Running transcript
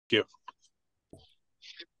Give.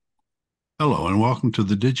 Hello, and welcome to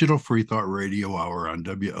the Digital Free Thought Radio Hour on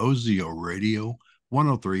WOZO Radio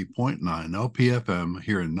 103.9 LPFM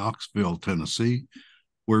here in Knoxville, Tennessee.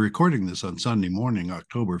 We're recording this on Sunday morning,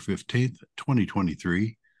 October 15th,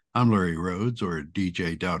 2023. I'm Larry Rhodes, or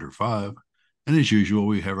DJ Doubter5, and as usual,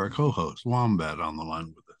 we have our co-host, Wombat, on the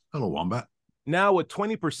line with us. Hello, Wombat. Now with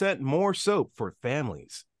 20% more soap for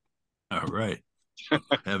families. All right.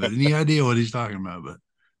 Have any idea what he's talking about, but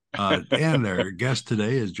and our guest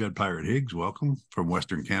today is Dread Pirate Higgs. Welcome from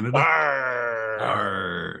Western Canada.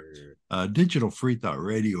 Our Digital Free Thought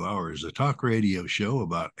Radio Hour is a talk radio show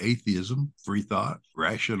about atheism, free thought,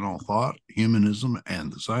 rational thought, humanism,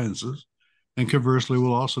 and the sciences. And conversely,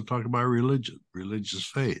 we'll also talk about religion, religious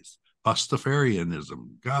faith,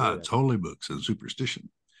 Pastafarianism, gods, holy books, and superstition.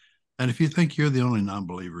 And if you think you're the only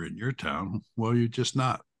non-believer in your town, well, you're just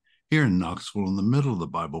not. Here in Knoxville, in the middle of the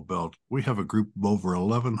Bible Belt, we have a group of over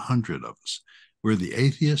 1,100 of us. We're the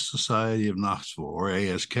Atheist Society of Knoxville, or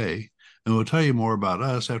ASK, and we'll tell you more about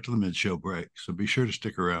us after the mid-show break, so be sure to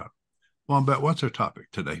stick around. Wombat, what's our topic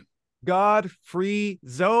today? God-free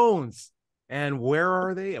zones. And where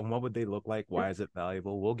are they, and what would they look like? Why is it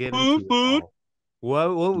valuable? We'll get into it all.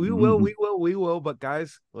 Well, we will. But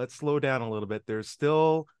guys, let's slow down a little bit. There's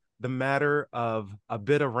still the matter of a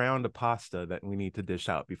bit of round of pasta that we need to dish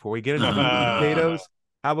out before we get into potatoes.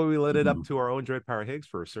 How about we let it up to our own Dread Pirate Higgs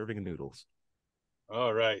for a serving of noodles?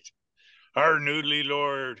 All right. Our noodly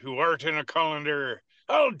lord, who art in a colander,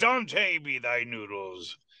 al dente be thy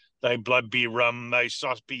noodles. Thy blood be rum, thy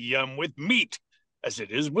sauce be yum, with meat as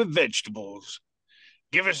it is with vegetables.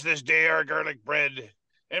 Give us this day our garlic bread,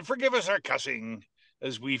 and forgive us our cussing,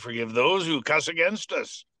 as we forgive those who cuss against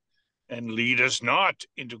us. And lead us not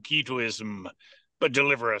into ketoism, but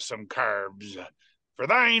deliver us some carbs. For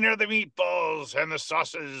thine are the meatballs and the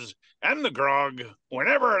sauces and the grog,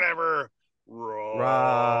 whenever and ever. Ramen.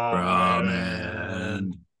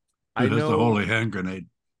 I know the holy hand grenade.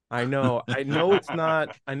 I know it's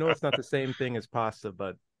not the same thing as pasta,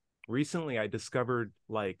 but recently I discovered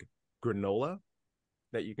like granola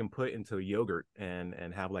that you can put into yogurt and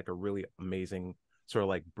have like a really amazing sort of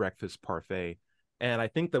like breakfast parfait. And I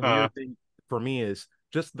think the weird thing for me is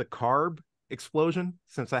just the carb explosion.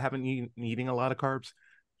 Since I haven't eating a lot of carbs,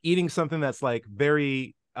 eating something that's like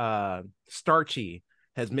very starchy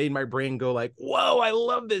has made my brain go like, whoa, I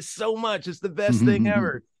love this so much. It's the best thing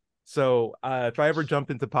ever. So if I ever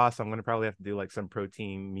jump into pasta, I'm going to probably have to do like some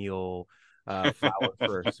protein meal flour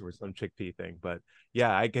first or some chickpea thing. But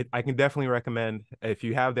yeah, I can definitely recommend, if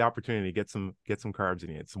you have the opportunity, get some carbs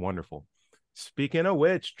in it. It's wonderful. Speaking of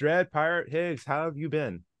which, Dread Pirate Higgs, how have you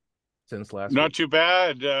been since last week? Not too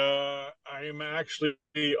bad. I'm actually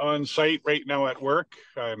on site right now at work.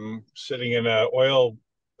 I'm sitting in an oil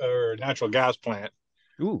or natural gas plant.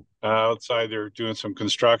 Ooh. Outside, they're doing some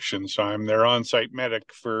construction, so I'm their on-site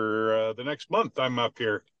medic for the next month. I'm up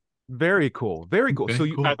here. Very cool. Very cool. Okay, So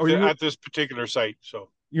you cool. At this particular site. So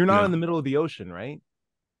you're not in the middle of the ocean, right?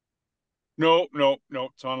 No.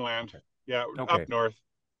 It's on land. Okay. Yeah, okay. Up north.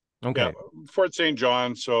 Okay. Yeah, Fort St.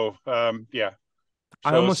 John. So, yeah. So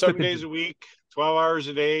I almost 7 days a week, 12 hours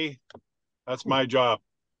a day. That's my job.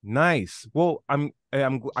 Nice. Well, I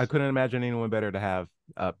couldn't imagine anyone better to have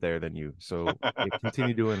up there than you. So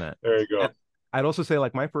continue doing that. There you go. And I'd also say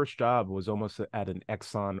like my first job was almost at an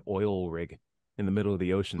Exxon oil rig in the middle of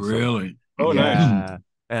the ocean. Really? So, nice.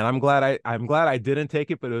 And I'm glad I didn't take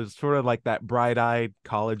it, but it was sort of like that bright-eyed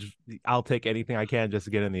college, I'll take anything I can just to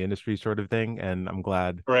get in the industry sort of thing. And I'm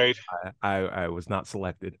glad I was not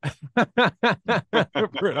selected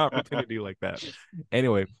for an opportunity like that.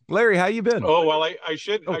 Anyway, Larry, how you been? Oh, well, I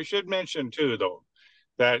should mention too, though,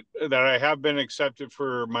 that I have been accepted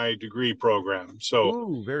for my degree program. So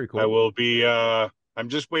ooh, very cool. I will be I'm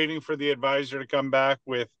just waiting for the advisor to come back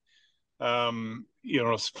with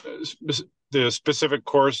the specific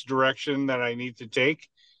course direction that I need to take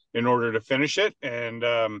in order to finish it. And,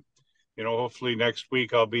 hopefully next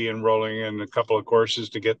week I'll be enrolling in a couple of courses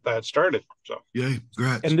to get that started. So, yay,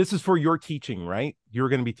 congrats. And this is for your teaching, right? You're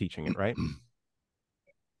going to be teaching it, right?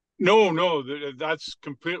 No, that's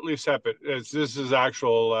completely separate. This is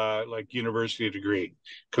actual like university degree,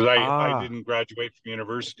 because I didn't graduate from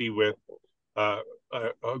university with a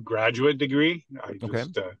graduate degree. I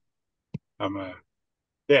just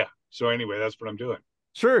So anyway, that's what I'm doing.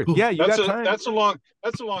 Sure. Cool. Yeah, you got time. That's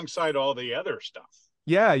alongside all the other stuff.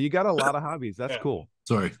 Yeah, you got a lot of hobbies. That's cool.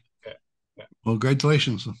 Sorry. Yeah. Well,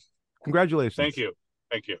 congratulations. Congratulations. Thank you.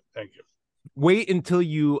 Wait until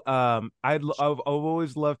you I've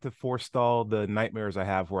always loved to forestall the nightmares I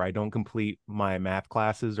have where I don't complete my math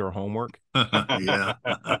classes or homework. Yeah.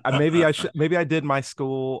 Maybe I did my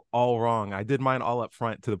school all wrong. I did mine all up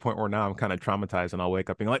front to the point where now I'm kind of traumatized and I'll wake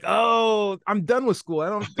up being like, oh, I'm done with school. I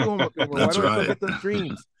don't have to do homework anymore. Why That's don't I still right. get those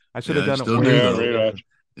dreams? I should Yeah, have I done it still way do Yeah, though. right earlier. on.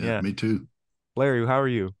 Yeah, Yeah. me too. Larry, how are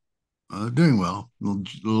you? Doing well.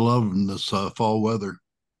 Loving this fall weather.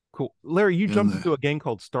 Cool. Larry, you And jumped into a game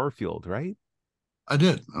called Starfield, right? I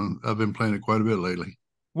did. I've been playing it quite a bit lately.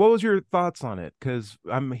 What was your thoughts on it? Because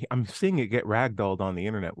I'm seeing it get ragdolled on the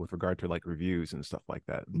internet with regard to like reviews and stuff like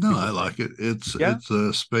that. No, People I saying, like it. yeah, It's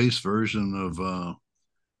a space version of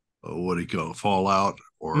what do you call it? Fallout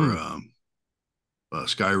or mm,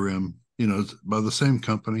 Skyrim. You know, it's by the same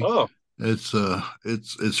company. Oh, It's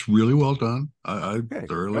really well done. I okay,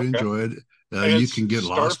 thoroughly okay. enjoyed it. And You it's can get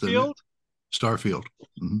lost in it. Starfield. Starfield.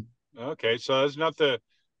 Hmm. Okay, so that's not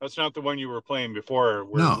the one you were playing before,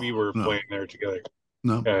 where No, we were no, playing there together.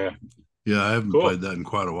 no. Yeah, yeah. Yeah, I haven't Cool. played that in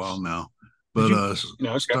quite a while now. did But you?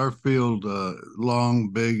 No, okay. Starfield, long,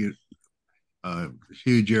 big,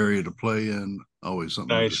 huge area to play in. Always something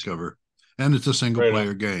to Nice. discover. And it's a single Right on.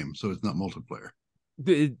 player game, so it's not multiplayer.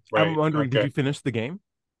 I'm Right. wondering, did Okay. you finish the game?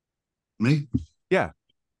 Me? Yeah.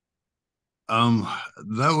 Um,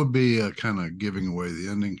 that would be kind of giving away the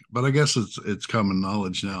ending, but I guess it's common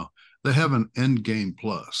knowledge now. They have an end game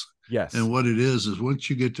plus, Yes. and what it is once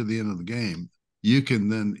you get to the end of the game, you can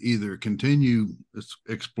then either continue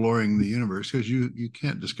exploring the universe because you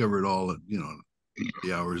can't discover it all at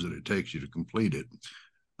the hours that it takes you to complete it,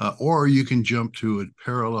 or you can jump to a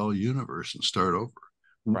parallel universe and start over,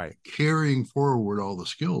 Right. carrying forward all the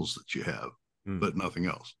skills that you have, Mm, but nothing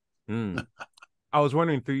else. mm. I was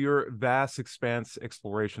wondering, through your vast expanse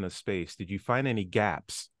exploration of space, did you find any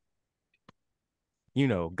gaps?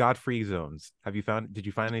 God-free zones. Did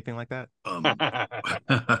you find anything like that? Um,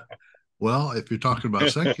 well, if you're talking about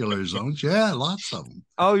secular zones, yeah, lots of them.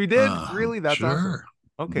 Oh, you did? Really? That's awesome. Sure.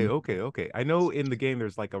 Okay, Mhm. okay, okay. I know in the game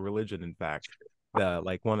there's like a religion, in fact, the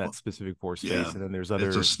like one that's Well, specific for yeah, space, and then there's it's a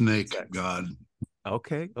other snake sects. god,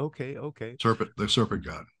 Okay, okay, okay. the serpent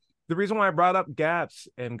god. The reason why I brought up gaps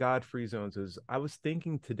and God-free zones is I was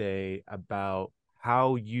thinking today about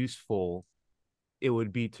how useful it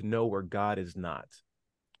would be to know where God is not.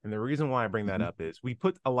 And the reason why I bring that Mhm. up is we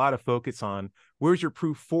put a lot of focus on where's your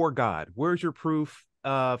proof for God? Where's your proof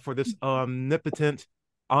for this omnipotent,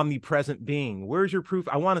 omnipresent being? Where's your proof?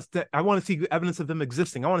 I want to see evidence of them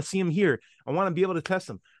existing. I want to see them here. I want to be able to test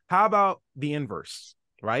them. How about the inverse,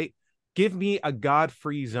 right? Give me a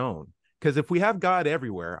God-free zone. Because if we have God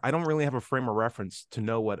everywhere, I don't really have a frame of reference to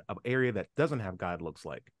know what an area that doesn't have God looks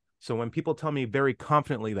like. So when people tell me very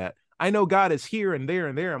confidently that I know God is here and there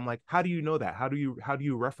and there, I'm like, how do you know that? How do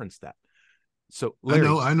you reference that? So Larry,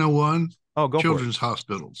 I know one. oh, go for it. Children's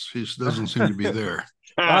hospitals. He doesn't seem to be there.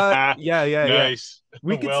 Yeah, yeah, yeah. Nice.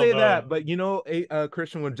 We could Well say done. that, but a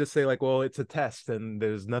Christian would just say like, well, it's a test, and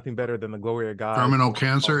there's nothing better than the glory of God Terminal for all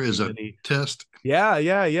cancer is a humanity. test. Yeah,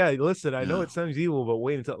 yeah, yeah. Listen, I know Yeah. it sounds evil, but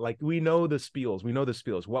wait until like we know the spiels. We know the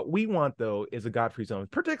spiels. What we want though is a God-free zone,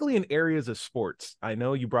 particularly in areas of sports. I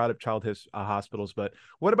know you brought up hospitals, but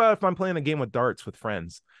what about if I'm playing a game of darts with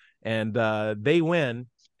friends and they win,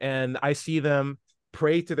 and I see them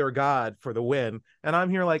pray to their God for the win, and I'm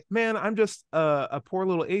here like, man, I'm just a poor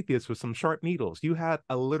little atheist with some sharp needles. You had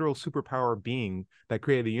a literal superpower being that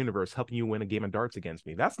created the universe helping you win a game of darts against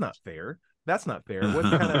me. That's not fair. That's not fair. What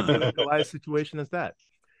kind of David Goliath situation is that?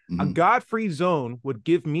 A Mhm. God-free zone would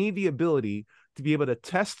give me the ability to be able to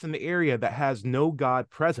test an area that has no God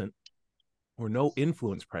present or no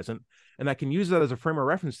influence present. And I can use that as a frame of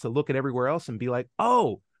reference to look at everywhere else and be like,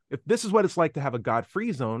 oh, if this is what it's like to have a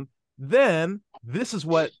God-free zone, then this is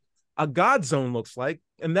what a God zone looks like.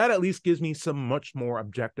 And that at least gives me some much more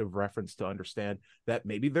objective reference to understand that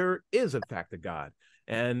maybe there is in fact a God.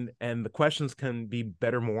 And the questions can be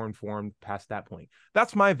better, more informed past that point.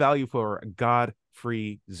 That's my value for a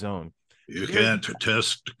God-free zone. You can't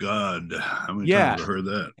test God. How many times Yeah. have I heard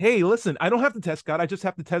that? Hey, listen, I don't have to test God. I just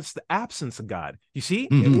have to test the absence of God. You see,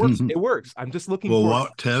 it works. It works. I'm just looking Well, for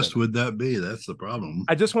what test would that be? That's the problem.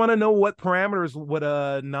 I just want to know what parameters what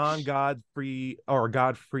a non-God free or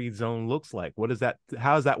God free zone looks like. What is that?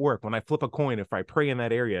 How does that work? When I flip a coin, if I pray in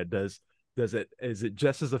that area, is it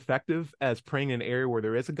just as effective as praying in an area where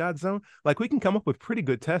there is a God zone? Like we can come up with pretty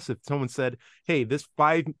good tests if someone said, hey, this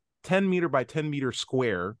 10 meter by 10 meter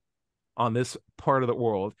square on this part of the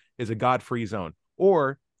world is a God-free zone,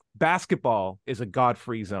 or basketball is a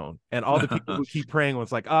God-free zone. And all the people who keep praying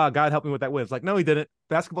was like, God help me with that win. It's like, no, he didn't.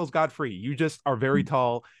 Basketball's God-free. You just are very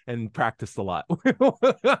tall and practiced a lot.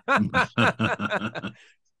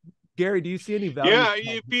 Gary, do you see any value? Yeah,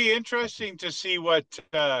 it'd be interesting to see what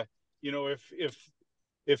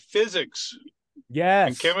if physics and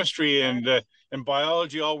Yes. chemistry and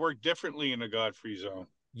biology all work differently in a God-free zone.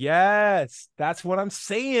 Yes, that's what I'm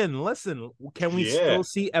saying. Listen, can we Yeah, still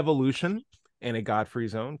see evolution in a God-free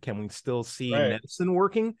zone? Can we still see right. medicine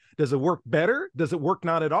working? Does it work better? Does it work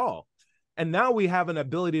not at all? And now we have an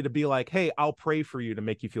ability to be like, hey, I'll pray for you to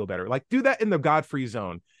make you feel better. Like, do that in the God-free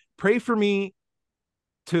zone. Pray for me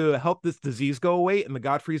to help this disease go away in the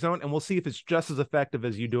God-free zone, and we'll see if it's just as effective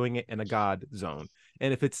as you doing it in a God zone.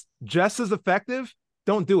 And if it's just as effective,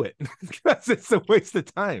 don't do it because it's a waste of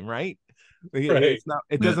time, right? Right. It's not.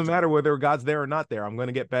 It Yeah, doesn't matter whether God's there or not there. I'm going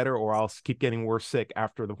to get better, or I'll keep getting worse sick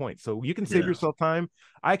after the point. So you can save yeah. yourself time.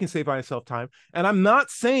 I can save myself time, and I'm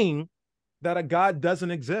not saying that a God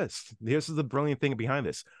doesn't exist. This is the brilliant thing behind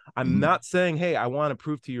this. I'm Mm, not saying, hey, I want to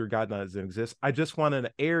prove to you your God doesn't exist. I just want an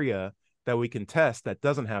area that we can test that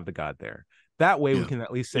doesn't have the God there. That way, we yeah, can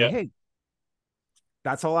at least say, Yeah, hey,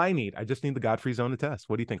 that's all I need. I just need the God-free zone to test.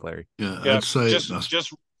 What do you think, Larry? yeah. yeah. I'd say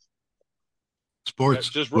sports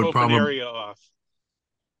Just would rope an probably area off.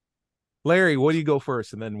 Larry, what do you go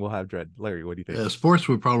first, and then we'll have Dread. Larry, what do you think? sports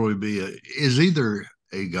would probably be is either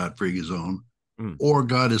a God-free zone Mm. or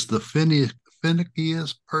God is the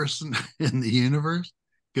finickiest person in the universe.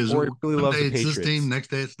 Because Or he really one loves the day it's this team, Patriots. next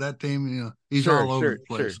day it's that team. He's Sure, all over the sure,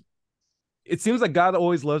 place. sure. It seems like God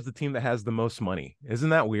always loves the team that has the most money. Isn't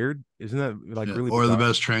that weird? Isn't that like Yeah. really Or the bizarre?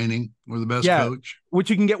 best training, or the best Yeah, coach. which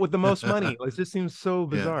you can get with the most money. It just seems so Yeah,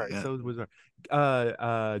 bizarre. yeah. So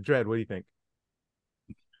bizarre. Dread, what do you think?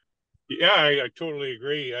 Yeah, I totally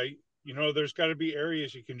agree. There's got to be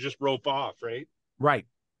areas you can just rope off, right? Right.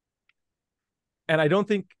 And I don't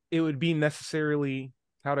think it would be necessarily,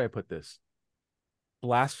 how do I put this?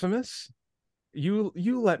 Blasphemous. You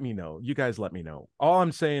let me know. You guys let me know. All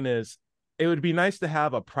I'm saying is it would be nice to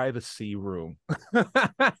have a privacy room.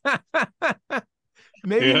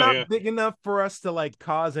 Maybe Yeah, not yeah. big enough for us to like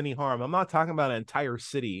cause any harm. I'm not talking about an entire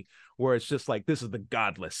city where it's just like this is the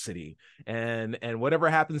godless city and whatever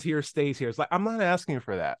happens here stays here. It's like I'm not asking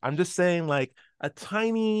for that. I'm just saying like a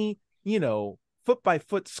tiny, foot by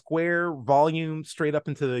foot square volume straight up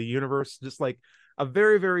into the universe, just like a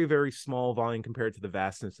very, very, very small volume compared to the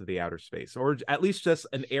vastness of the outer space, or at least just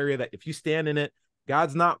an area that if you stand in it,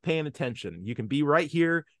 God's not paying attention. You can be right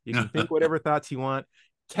here. You can think whatever thoughts you want,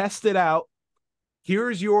 test it out.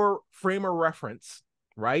 Here's your frame of reference,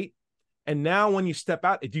 right? And now when you step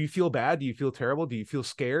out, do you feel bad? Do you feel terrible? Do you feel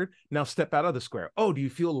scared? Now step out of the square. Oh, do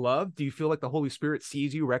you feel loved? Do you feel like the Holy Spirit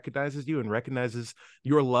sees you, recognizes you, and recognizes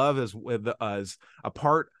your love as a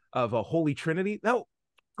part of a holy trinity? No,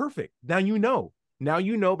 perfect. Now you know. Now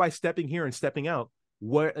you know by stepping here and stepping out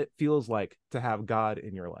what it feels like to have God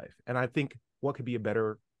in your life. And I think what could be a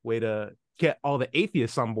better way to get all the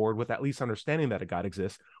atheists on board with at least understanding that a God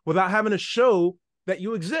exists without having to show that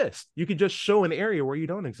you exist. You could just show an area where you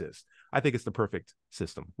don't exist. I think it's the perfect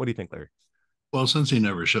system. What do you think, Larry? Well, since he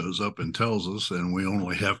never shows up and tells us, and we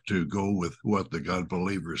only have to go with what the God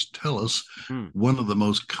believers tell us, one of the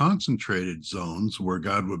most concentrated zones where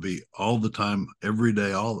God would be all the time, every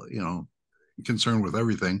day, concerned with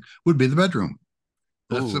everything would be the bedroom.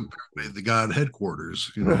 That's Ooh. apparently the God headquarters,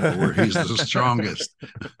 for where he's the strongest.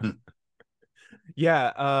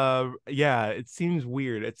 Yeah, it seems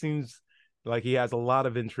weird. It seems like he has a lot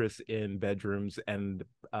of interest in bedrooms and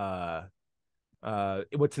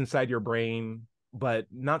what's inside your brain, but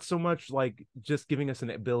not so much like just giving us an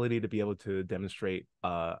ability to be able to demonstrate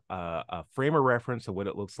a frame of reference of what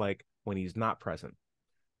it looks like when he's not present.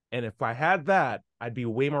 And if I had that, I'd be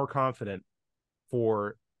way more confident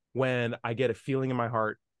for when I get a feeling in my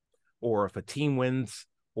heart, or if a team wins,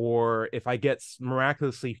 or if I get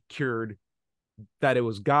miraculously cured, that it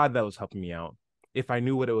was God that was helping me out. If I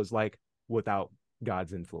knew what it was like without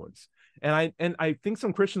God's influence. And I think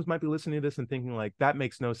some Christians might be listening to this and thinking like that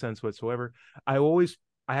makes no sense whatsoever. I always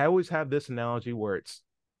have this analogy where it's,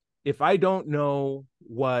 if I don't know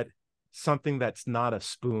what something that's not a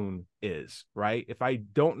spoon is, right? If I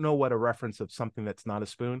don't know what a reference of something that's not a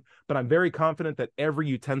spoon, but I'm very confident that every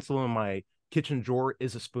utensil in my kitchen drawer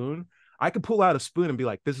is a spoon, I could pull out a spoon and be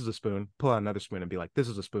like, this is a spoon, pull out another spoon and be like, this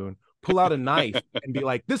is a spoon, pull out a knife and be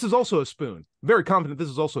like, this is also a spoon. Very confident this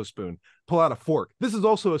is also a spoon. Pull out a fork. This is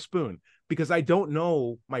also a spoon, because I don't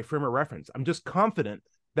know my frame of reference. I'm just confident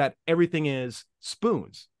that everything is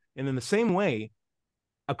spoons. And in the same way,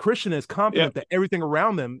 a Christian is confident that everything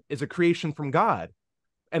around them is a creation from God.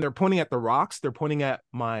 And they're pointing at the rocks. They're pointing at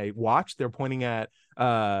my watch. They're pointing at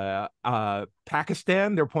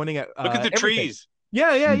Pakistan. They're pointing at Look at the everything. trees.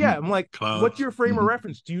 Yeah. I'm like, what's Clouds. your frame of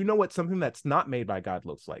reference? Do you know what something that's not made by God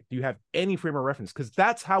looks like? Do you have any frame of reference? Because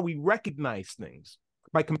that's how we recognize things,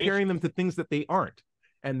 by comparing them to things that they aren't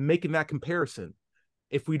and making that comparison.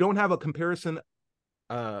 If we don't have a comparison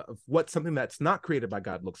of what something that's not created by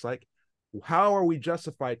God looks like, how are we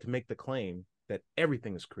justified to make the claim that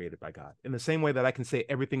everything is created by God? In the same way that I can say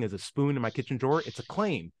everything is a spoon in my kitchen drawer, it's a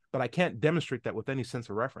claim, but I can't demonstrate that with any sense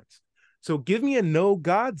of reference. So give me a no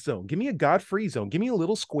God zone. Give me a God free zone. Give me a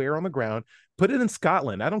little square on the ground. Put it in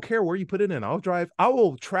Scotland. I don't care where you put it in. I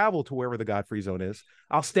will travel to wherever the God free zone is.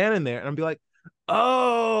 I'll stand in there and I'll be like,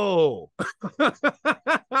 oh,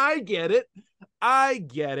 I get it. I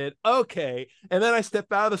get it. Okay. And then I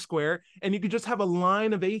step out of the square and you could just have a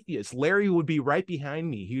line of atheists. Larry would be right behind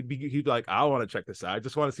me. He'd be like, I want to check this out. I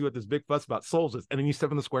just want to see what this big fuss about souls is. And then you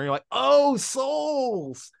step in the square and you're like, oh,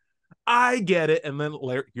 souls. I get it. And then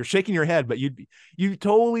Larry, you're shaking your head, but you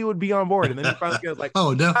totally would be on board. And then you finally get like,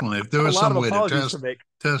 Oh, definitely. If there a was lot some of way to apologies to make.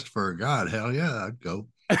 test for a God, hell yeah, I'd go.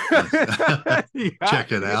 Yeah,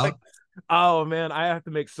 Check it out. like, oh man, I have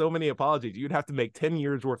to make so many apologies. You'd have to make 10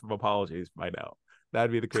 years worth of apologies by now.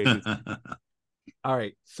 That'd be the craziest. All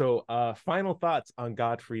right. So final thoughts on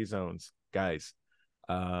God-free zones, guys.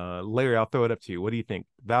 Larry, I'll throw it up to you. What do you think?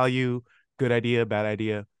 Value, good idea, bad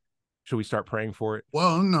idea? Should we start praying for it?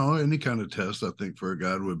 Well, no, any kind of test I think for a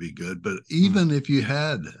God would be good. But even if you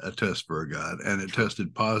had a test for a God and it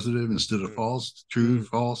tested positive instead of false, true,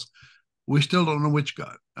 false, we still don't know which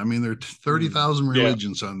God. I mean, there are 30,000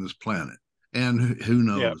 religions on this planet. And who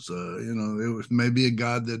knows? You know, it may be a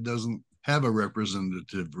God that doesn't have a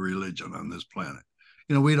representative religion on this planet.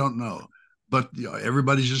 You know, we don't know. But you know,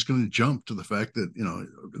 everybody's just going to jump to the fact that, you know,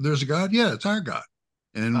 there's a God. Yeah, it's our God.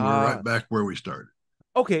 And we're right back where we started.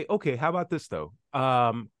 Okay. How about this though?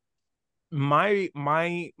 My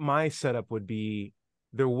setup would be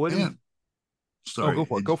there wouldn't. Sorry, go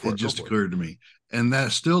for it. It just occurred to me, and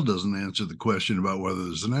that still doesn't answer the question about whether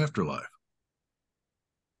there's an afterlife.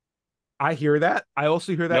 I hear that. I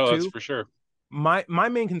also hear that no, too. that's for sure. My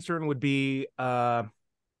main concern would be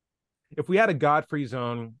if we had a God-free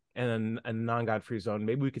zone and a non-God-free zone,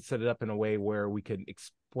 maybe we could set it up in a way where we could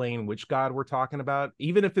explain which God we're talking about.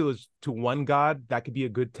 Even if it was to one God, that could be a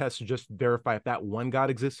good test to just verify if that one God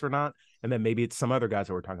exists or not. And then maybe it's some other gods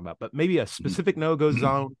that we're talking about. But maybe a specific no-go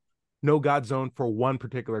zone, no God zone for one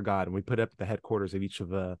particular God. And we put up the headquarters of each of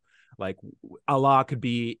the, like Allah could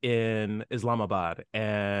be in Islamabad,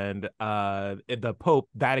 and the Pope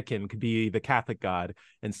Vatican could be the Catholic God,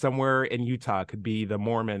 and somewhere in Utah could be the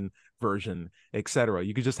Mormon version, etc.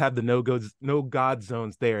 You could just have the no God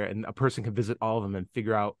zones there, and a person can visit all of them and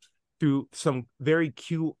figure out through some very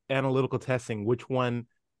cute analytical testing which one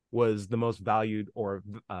was the most valued or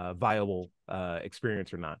viable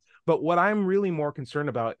experience or not. But what I'm really more concerned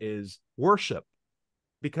about is worship,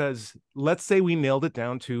 because let's say we nailed it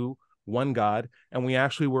down to one God and we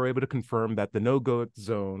actually were able to confirm that the no-go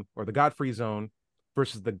zone or the God-free zone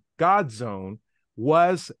versus the God zone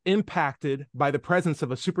was impacted by the presence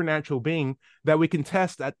of a supernatural being that we can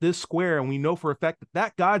test at this square, and we know for a fact that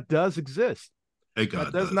that God does exist.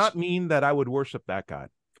 That does not mean that I would worship that God.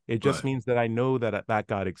 It just means that I know that that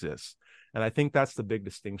God exists. And I think that's the big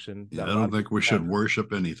distinction. I don't think we should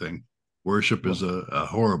worship anything. Worship is a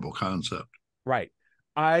horrible concept. Right.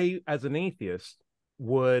 I, as an atheist,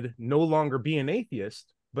 would no longer be an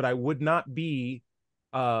atheist, but I would not be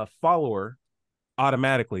a follower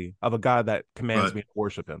automatically of a God that commands me to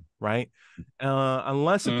worship him, right?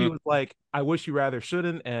 Unless if he was like, I wish you rather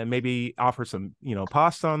shouldn't, and maybe offer some,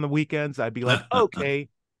 pasta on the weekends, I'd be like, okay,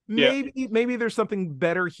 maybe there's something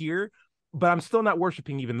better here, but I'm still not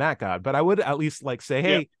worshiping even that God. But I would at least like say,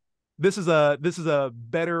 hey, this is a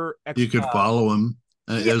better. You could follow him.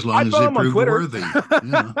 As long as he proved worthy.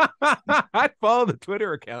 I'd follow the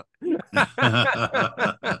Twitter account.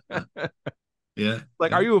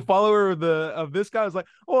 Like, are you a follower of this guy? I was like,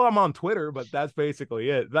 oh, I'm on Twitter, but that's basically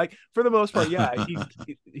it. Like, for the most part,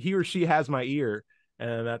 he or she has my ear,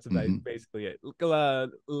 and that's basically it.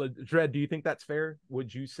 Dredd, do you think that's fair?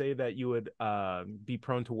 Would you say that you would be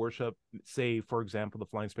prone to worship, say, for example, the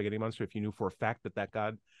Flying Spaghetti Monster, if you knew for a fact that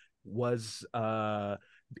God was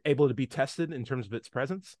able to be tested in terms of its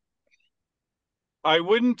presence? I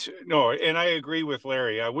wouldn't. No, and I agree with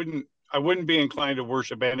Larry. I wouldn't be inclined to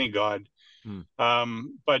worship any God.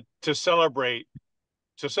 But to celebrate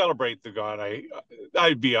the God,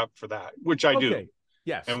 I'd be up for that, which I do.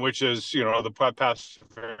 Yes. And which is, the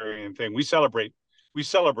Pastafarian thing. We celebrate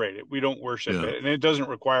it. We don't worship it. And it doesn't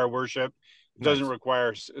require worship. It doesn't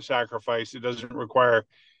require sacrifice. It doesn't require,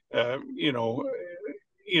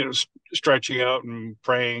 stretching out and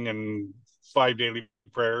praying and 5 daily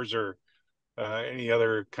prayers or any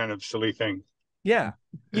other kind of silly thing. Yeah.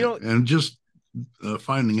 You know, and just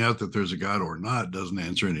finding out that there's a God or not doesn't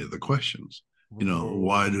answer any of the questions. You know,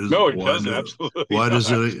 No, it doesn't. Absolutely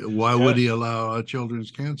not. why Yeah, would he allow children's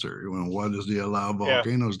cancer? You know, why does he allow yeah.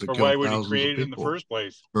 volcanoes to Or kill why would he thousands of create it in the people first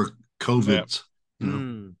place? or Yeah. COVIDs?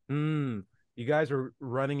 You know, You guys are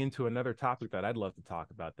running into another topic that I'd love to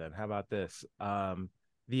talk about then. How about this?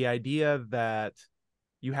 The idea that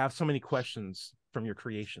you have so many questions from your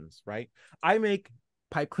creations, right? I make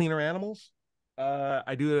pipe cleaner animals.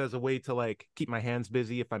 I do it as a way to like keep my hands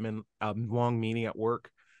busy if I'm in a long meeting at work.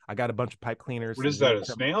 I got a bunch of pipe cleaners. What is that? A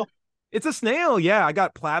snail? It's a snail. Yeah, I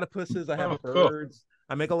got platypuses. I Oh, have cool. birds.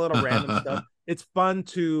 I make a lot of random stuff. It's fun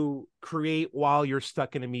to create while you're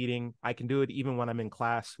stuck in a meeting. I can do it even when I'm in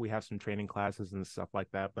class. We have some training classes and stuff like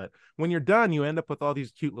that. But when you're done, you end up with all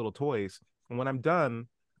these cute little toys. And when I'm done,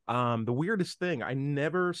 the weirdest thing, I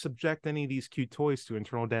never subject any of these cute toys to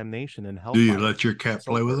internal damnation and do you hellfire. let your cat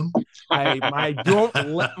play with them? I don't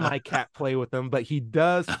let my cat play with them, but he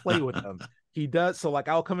does play with them. He does. So like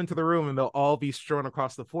I'll come into the room and they'll all be strewn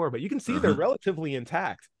across the floor, but you can see they're relatively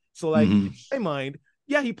intact. So like in my mind,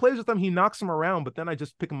 yeah, he plays with them, he knocks them around, but then I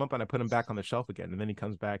just pick them up and I put them back on the shelf again, and then he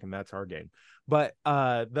comes back and that's our game. But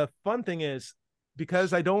the fun thing is,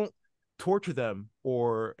 because I don't torture them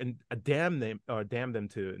or damn them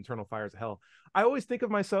to internal fires of hell, I always think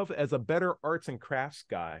of myself as a better arts and crafts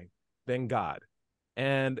guy than God.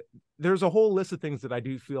 And there's a whole list of things that I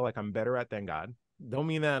do feel like I'm better at than God. Don't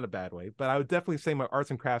mean that in a bad way, but I would definitely say my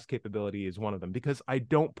arts and crafts capability is one of them, because I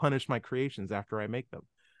don't punish my creations after I make them.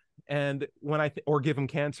 And when or give them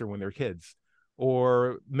cancer when they're kids,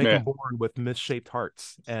 or make them born with misshaped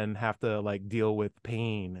hearts and have to like deal with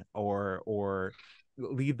pain, or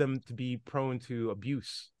leave them to be prone to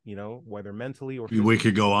abuse, you know, whether mentally or physically. We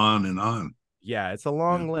could go on and on. Yeah, it's a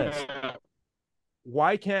long list.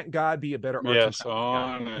 Why can't God be a better arts? Yes,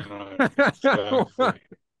 on and on. Exactly.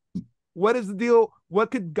 What is the deal?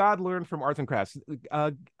 What could God learn from arts and crafts?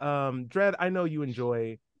 Dred, I know you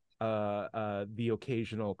enjoy the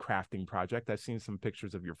occasional crafting project. I've seen some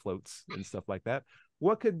pictures of your floats and stuff like that.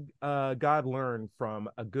 What could God learn from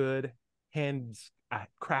a good hands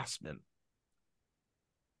craftsman?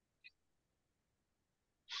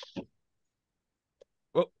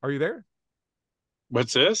 Oh, are you there?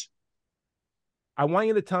 What's this? I want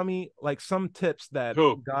you to tell me like some tips that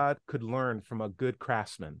Who? God could learn from a good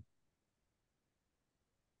craftsman.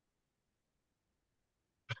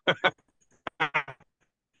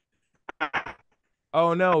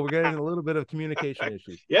 Oh no, we're getting a little bit of communication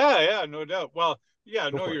issues. Yeah, no doubt. Well, yeah,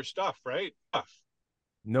 Go know for your it. stuff, right?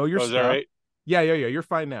 Know your Oh, is that stuff. right? Yeah. You're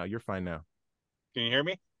fine now. You're fine now. Can you hear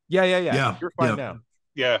me? Yeah. You're fine now.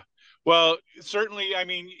 Yeah. Well, certainly. I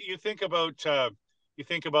mean, you think about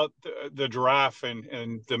the giraffe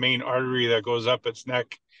and the main artery that goes up its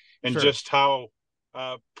neck, and Sure. just how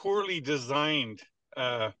poorly designed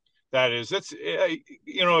that is. That's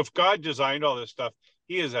if God designed all this stuff,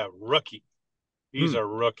 he is a rookie. He's a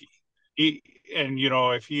rookie.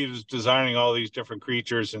 If he was designing all these different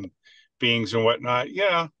creatures and beings and whatnot,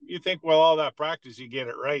 yeah, you think, well, all that practice, you get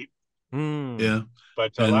it right. Yeah.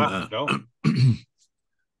 But And no.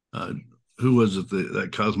 Who was it?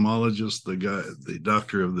 That cosmologist, the guy, the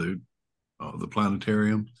doctor of the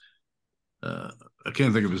planetarium. I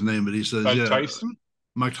can't think of his name, but he says, Tyson?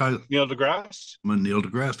 Mike Tyson. Neil deGrasse? Neil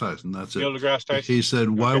deGrasse Tyson. That's it. Neil deGrasse Tyson. He said,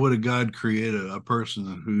 why would a God create a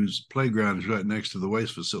person whose playground is right next to the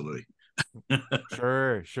waste facility?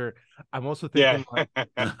 Sure. I'm also thinking, like,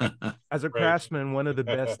 as a Right. craftsman, one of the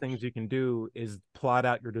best things you can do is plot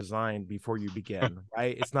out your design before you begin,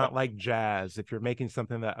 right? It's not like jazz. If you're making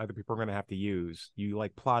something that other people are going to have to use, you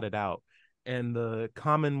like plot it out. And the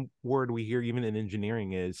common word we hear even in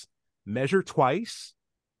engineering is measure twice,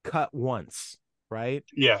 cut once, right?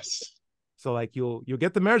 Yes. So like you'll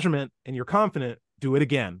get the measurement and you're confident, do it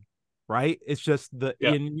again, right? It's just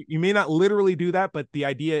you may not literally do that, but the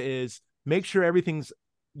idea is make sure everything's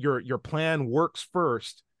your plan works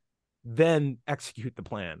first, then execute the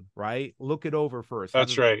plan, right? Look it over first.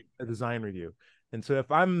 That's right. A design review. And so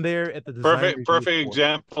if I'm there at the design perfect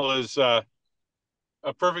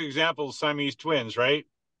example is Siamese twins, right?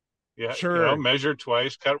 Yeah, sure. Measure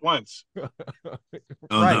twice, cut once.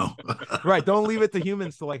 Right. Right. Don't leave it to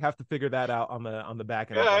humans to like have to figure that out on the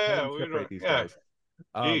back end. Separate these guys.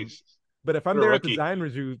 But if I'm there at the design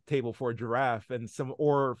review table for a giraffe and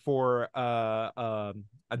or for a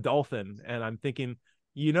dolphin, and I'm thinking,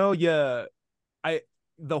 the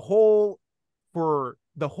hole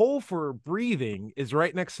for breathing is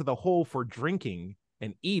right next to the hole for drinking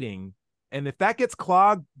and eating And if that gets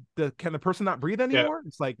clogged, can the person not breathe anymore?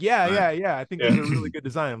 It's like, yeah. I think these are really good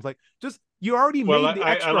design. I was like, you already made the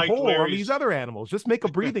extra like hole on Larry's... these other animals. Just make a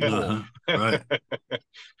breathing hole. Right.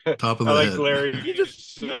 Top of I the like head. You can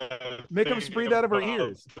just make them breathe out of our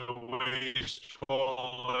ears. The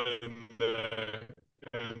wasteful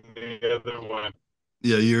and the other one.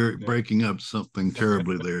 Yeah, you're breaking up something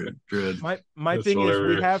terribly there, Dread. My thing is,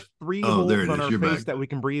 we have 3 holes there it on is. our You're face back. that we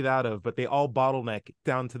can breathe out of, but they all bottleneck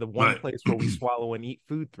down to the one place where we swallow and eat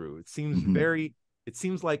food through. It seems it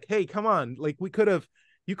seems like, hey, come on, like you could have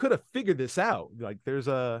figured this out. Like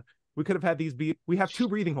we could have had we have 2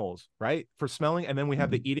 breathing holes, right? For smelling, and then we have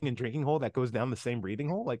the eating and drinking hole that goes down the same breathing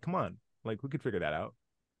hole. Like, come on, like we could figure that out.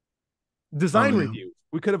 Design review.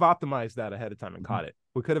 We could have optimized that ahead of time and caught it.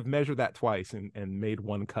 We could have measured that twice and made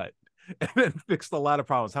one cut and then fixed a lot of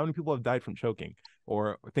problems. How many people have died from choking?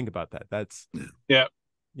 Or think about that. That's yeah.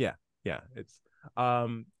 It's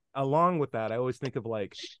along with that, I always think of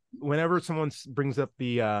like whenever someone brings up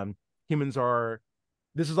the humans are,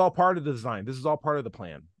 this is all part of the design. This is all part of the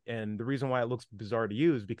plan. And the reason why it looks bizarre to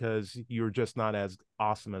you is because you're just not as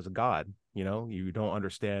awesome as a god. You know, you don't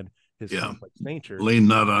understand his complex nature. Lean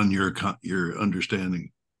not on your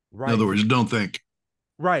understanding. Right. In other words, don't think.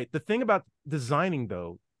 Right. The thing about designing,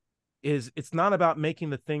 though, is it's not about making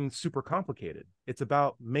the thing super complicated. It's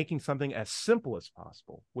about making something as simple as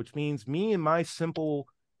possible, which means me and my simple,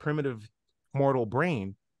 primitive, mortal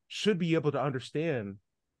brain should be able to understand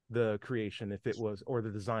the creation if it was, or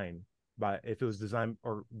the design if it was design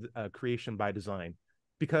or creation by design,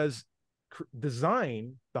 because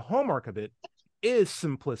design, the hallmark of it is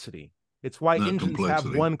simplicity. It's why engines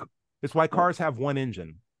have one. It's why cars have one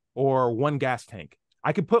engine or one gas tank.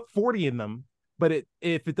 I could put 40 in them, but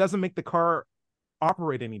if it doesn't make the car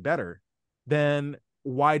operate any better, then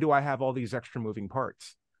why do I have all these extra moving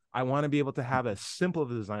parts? I want to be able to have as simple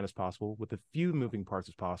of a design as possible with as few moving parts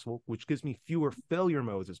as possible, which gives me fewer failure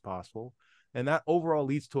modes as possible. And that overall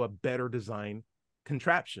leads to a better design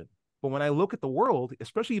contraption. But when I look at the world,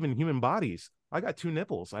 especially even human bodies, I got 2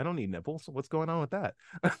 nipples. I don't need nipples. What's going on with that?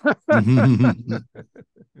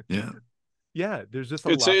 Yeah. There's just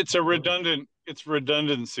it's redundancy.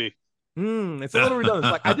 It's a little redundant.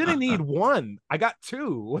 It's like, I didn't need 1. I got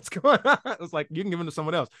 2. What's going on? It's like, you can give them to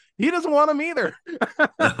someone else. He doesn't want them either.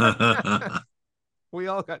 We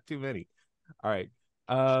all got too many. All right.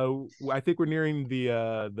 I think we're nearing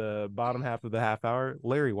the bottom half of the half hour.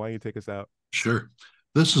 Larry, why don't you take us out? Sure.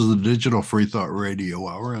 This is the Digital Free Thought Radio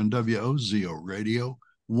Hour on WOZO Radio,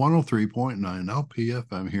 103.9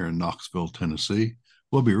 LPFM here in Knoxville, Tennessee.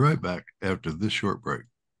 We'll be right back after this short break.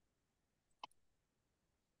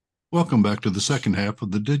 Welcome back to the second half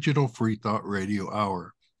of the Digital Free Thought Radio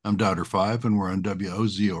Hour. I'm Doubter 5, and we're on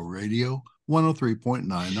WOZO Radio, 103.9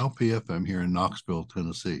 LPFM here in Knoxville,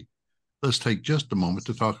 Tennessee. Let's take just a moment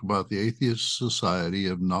to talk about the Atheist Society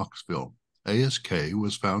of Knoxville. ASK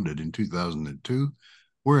was founded in 2002.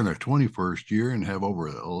 We're in our 21st year and have over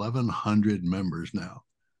 1,100 members now.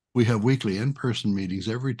 We have weekly in-person meetings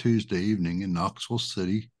every Tuesday evening in Knoxville's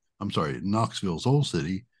Old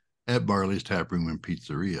City at Barley's Tap Room and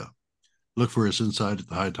Pizzeria. Look for us inside at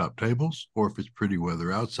the high top tables, or if it's pretty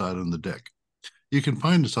weather outside on the deck. You can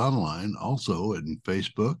find us online also at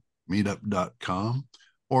Facebook, meetup.com,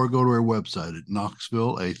 or go to our website at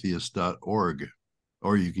knoxvilleatheist.org.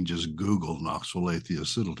 Or you can just Google Knoxville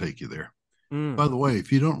Atheists. It'll take you there. By the way,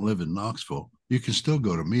 if you don't live in Knoxville, you can still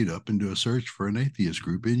go to Meetup and do a search for an atheist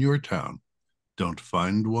group in your town. Don't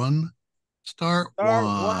find one? Start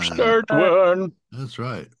one. Start one. That's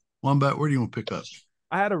right. Wombat, where do you want to pick up?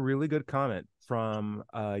 I had a really good comment from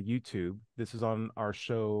YouTube. This is on our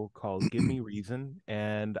show called Give Me Reason,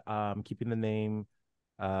 and keeping the name,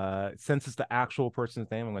 since it's the actual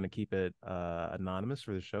person's name, I'm going to keep it anonymous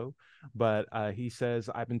for the show. But he says,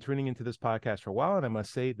 I've been tuning into this podcast for a while, and I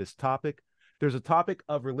must say there's a topic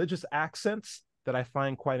of religious accents that I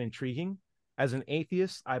find quite intriguing. As an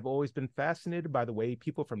atheist, I've always been fascinated by the way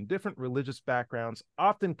people from different religious backgrounds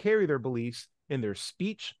often carry their beliefs in their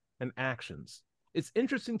speech and actions. It's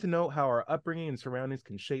interesting to note how our upbringing and surroundings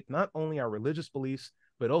can shape not only our religious beliefs,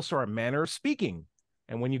 but also our manner of speaking.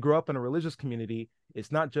 And when you grow up in a religious community,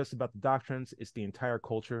 it's not just about the doctrines, it's the entire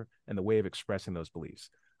culture and the way of expressing those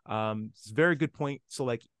beliefs. It's a very good point. So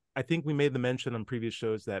like, I think we made the mention on previous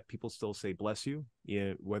shows that people still say bless you,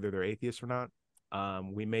 whether they're atheists or not.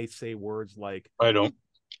 We may say words like, I don't.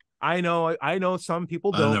 I know some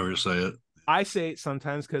people don't. I never say it. I say it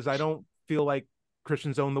sometimes because I don't feel like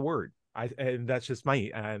Christians own the word. And that's just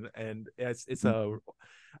my and it's a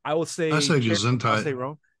I will say, I say Gesundheit. I'll say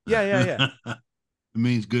wrong. Yeah. It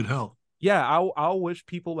means good health. Yeah, I'll wish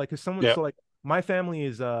people, like, if someone, so like my family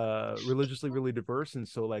is religiously really diverse, and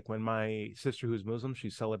so like when my sister who's Muslim, she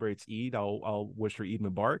celebrates Eid, I'll wish her Eid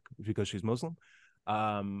Mubarak because she's Muslim.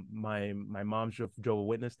 My mom's Jehovah's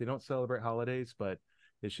Witness. They don't celebrate holidays, but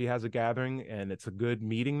if she has a gathering and it's a good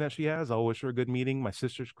meeting that she has, I'll wish her a good meeting. My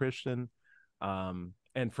sister's Christian.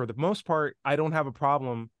 And for the most part, I don't have a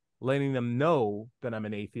problem letting them know that I'm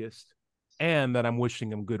an atheist and that I'm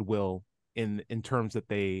wishing them goodwill in terms that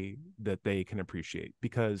they can appreciate,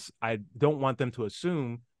 because I don't want them to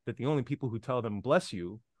assume that the only people who tell them bless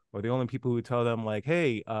you, or the only people who tell them like,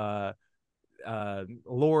 hey,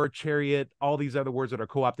 Lord, chariot, all these other words that are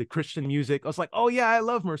co-opted, Christian music. I was like, oh yeah, I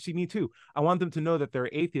love mercy, me too. I want them to know that there are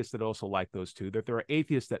atheists that also like those too, that there are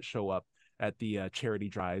atheists that show up at the charity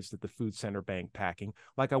drives, at the food center bank packing.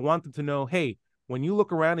 Like I want them to know, hey, when you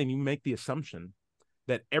look around and you make the assumption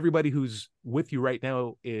that everybody who's with you right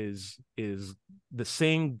now is the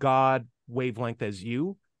same God wavelength as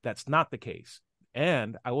you, that's not the case.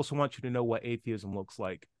 And I also want you to know what atheism looks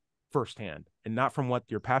like firsthand, and not from what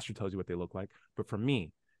your pastor tells you what they look like, but from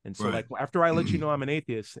me. And so, like, after I let you know I'm an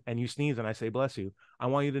atheist and you sneeze and I say bless you, I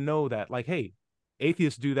want you to know that, like, hey,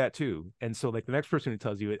 atheists do that too. And so, like, the next person who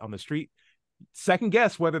tells you it on the street, second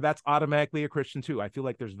guess whether that's automatically a Christian too. I feel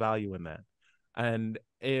like there's value in that. And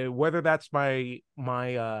whether that's and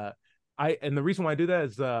the reason why I do that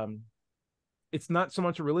is it's not so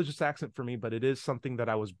much a religious accent for me, but it is something that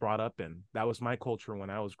I was brought up in. That was my culture when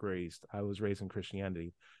I was raised. I was raised in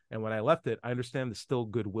Christianity, and when I left it, I understand the still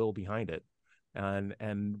goodwill behind it. And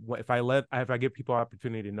if I give people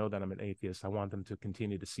opportunity to know that I'm an atheist, I want them to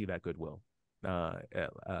continue to see that goodwill.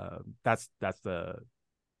 That's the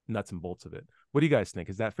nuts and bolts of it. What do you guys think?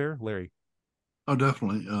 Is that fair, Larry? Oh,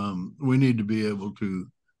 definitely. We need to be able to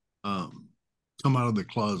come out of the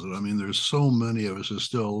closet. I mean, there's so many of us who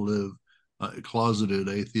still live closeted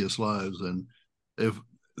atheist lives, and if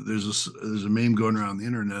there's a meme going around the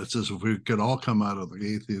internet that says if we could all come out of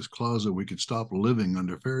the atheist closet, we could stop living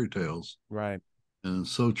under fairy tales. Right. And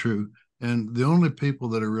it's so true. And the only people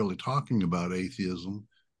that are really talking about atheism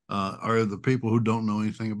are the people who don't know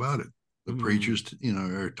anything about it. The preachers,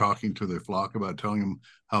 are talking to their flock about telling them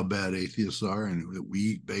how bad atheists are, and that we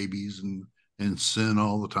eat babies and sin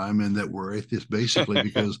all the time, and that we're atheists basically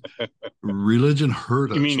because religion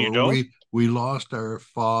hurt us. You mean you don't? We lost our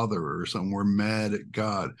father or something. We're mad at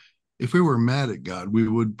God. If we were mad at God, we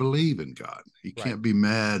would believe in God. You can't be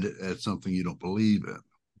mad at something you don't believe in.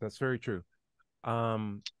 That's very true.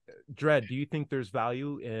 Dredd, do you think there's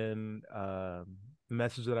value in the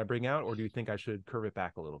message that I bring out, or do you think I should curve it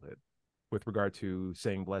back a little bit with regard to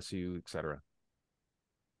saying bless you, etc.?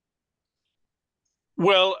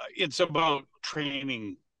 Well, it's about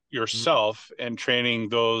training yourself and training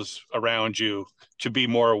those around you to be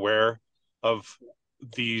more aware of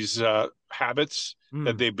these habits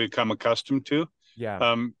that they've become accustomed to.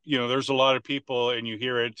 Yeah. There's a lot of people, and you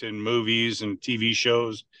hear it in movies and TV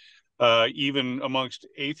shows, even amongst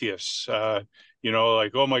atheists, like,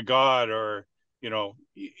 oh my God, or,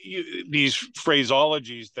 these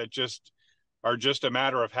phraseologies that are just a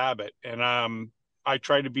matter of habit. And I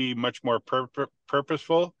try to be much more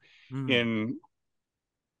purposeful in,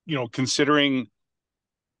 considering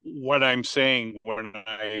what I'm saying when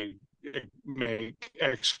I make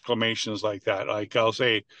exclamations like that. Like I'll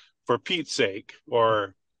say, for Pete's sake,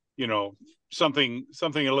 or, something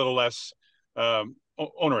a little less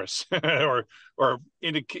onerous or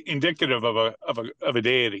indicative of a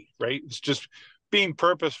deity, right? It's just being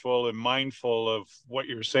purposeful and mindful of what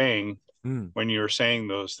you're saying when you're saying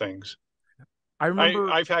those things. I remember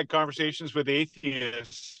I've had conversations with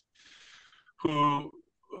atheists who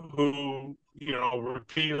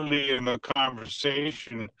repeatedly in the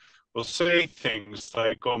conversation will say things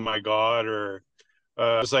like, oh my God, or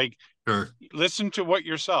it's like, listen to what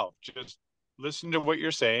yourself, just listen to what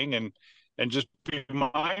you're saying, and just be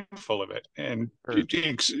mindful of it, and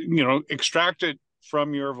extract it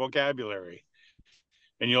from your vocabulary,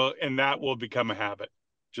 and that will become a habit.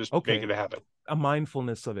 Just make it a habit. A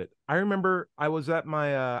mindfulness of it. I remember I was at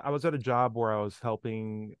a job where I was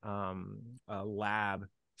helping a lab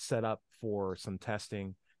set up for some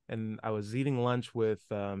testing, and I was eating lunch with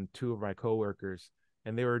two of my coworkers,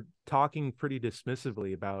 and they were talking pretty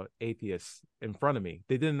dismissively about atheists in front of me.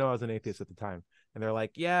 They didn't know I was an atheist at the time, and they're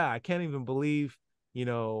like, yeah, I can't even believe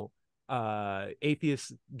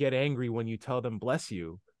atheists get angry when you tell them bless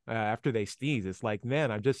you after they sneeze. It's like,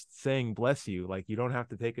 man, I'm just saying bless you. Like, you don't have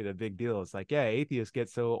to take it a big deal. It's like, yeah, atheists get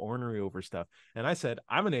so ornery over stuff. And I said,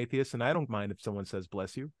 I'm an atheist and I don't mind if someone says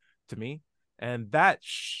bless you to me. And that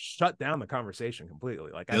shut down the conversation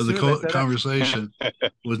completely. Like, the conversation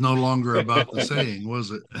was no longer about the saying,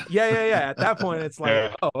 was it? Yeah. At that point, it's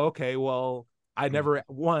like, oh, okay, well, I never,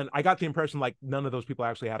 one, I got the impression like none of those people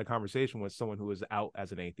actually had a conversation with someone who was out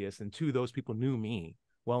as an atheist. And two, those people knew me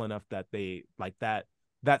well enough that they like that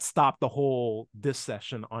stopped the whole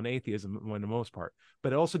discussion on atheism for the most part.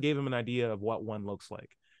 But it also gave him an idea of what one looks like.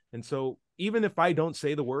 And so even if I don't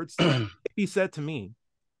say the words to him, he said to me,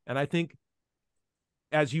 and I think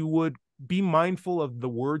as you would be mindful of the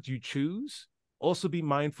words you choose, also be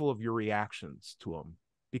mindful of your reactions to them.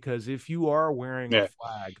 Because if you are wearing a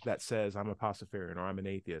flag that says I'm a Pastafarian or I'm an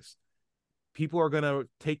atheist, people are going to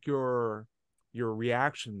take your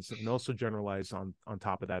reactions and also generalize on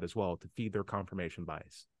top of that as well to feed their confirmation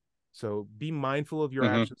bias. So be mindful of your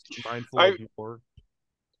actions, be mindful of your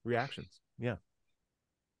reactions. Yeah.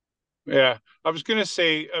 Yeah. I was going to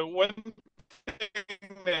say one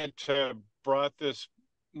thing that brought this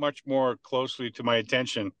much more closely to my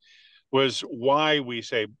attention was why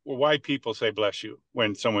people say bless you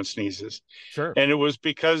when someone sneezes. Sure. And it was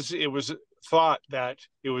because it was thought that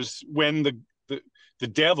it was when the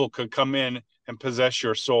devil could come in and possess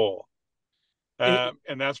your soul. And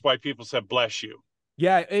that's why people said bless you.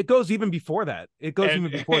 Yeah, it goes even before that. It goes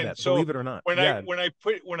even before that, so believe it or not. When I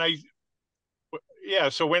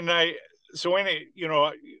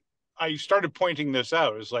I started pointing this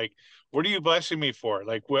out. It's like, what are you blessing me for?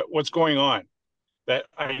 Like, what's going on that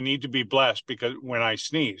I need to be blessed because when I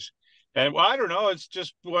sneeze? And well, I don't know. It's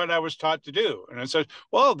just what I was taught to do. And it says,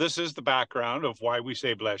 well, this is the background of why we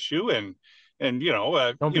say bless you, and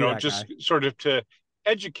just guy. Sort of to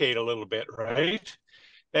educate a little bit, right?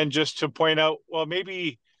 And just to point out, well,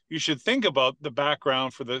 maybe you should think about the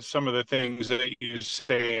background for some of the things that you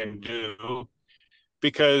say and do,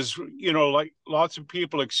 because like lots of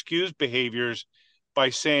people excuse behaviors by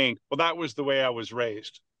saying, well, that was the way I was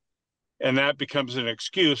raised, and that becomes an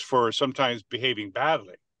excuse for sometimes behaving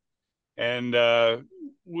badly. And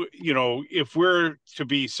if we're to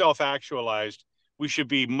be self-actualized, we should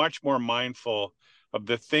be much more mindful of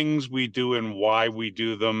the things we do and why we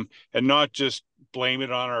do them, and not just blame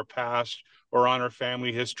it on our past or on our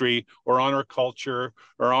family history or on our culture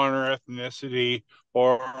or on our ethnicity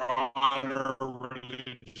or on our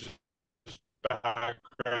religious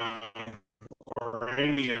background or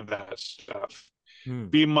any of that stuff.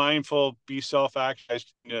 Be mindful, be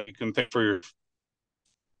self-actualized. You can think for your.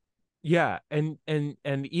 Yeah, and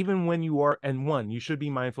even when you are, and one, you should be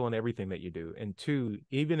mindful in everything that you do, and two,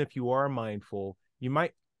 even if you are mindful, you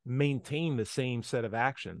might maintain the same set of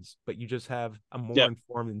actions, but you just have a more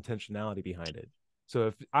informed intentionality behind it. So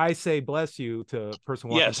if I say bless you to a person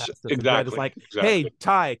walking past us, and Brett is like, hey,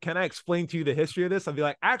 Ty, can I explain to you the history of this? I'll be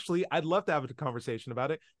like, actually, I'd love to have a conversation about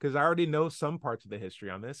it because I already know some parts of the history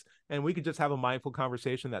on this, and we could just have a mindful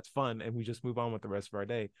conversation that's fun, and we just move on with the rest of our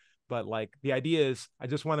day. But like the idea is, I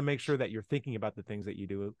just want to make sure that you're thinking about the things that you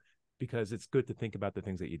do, because it's good to think about the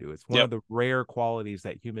things that you do. It's one of the rare qualities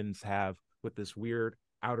that humans have with this weird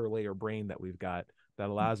outer layer brain that we've got that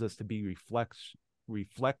allows us to be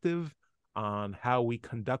reflective on how we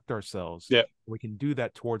conduct ourselves. Yeah. We can do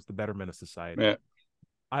that towards the betterment of society. Yeah.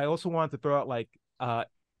 I also want to throw out like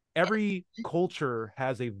every culture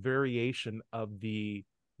has a variation of the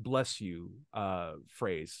bless you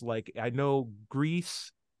phrase. Like I know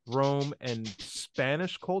Greece, Rome, and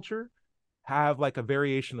Spanish culture have like a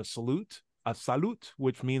variation of salute,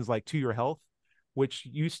 which means like to your health, which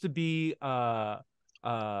used to be a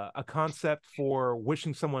concept for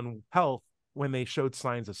wishing someone health when they showed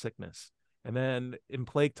signs of sickness. And then in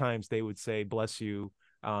plague times, they would say bless you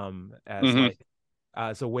as like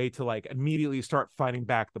as a way to like immediately start fighting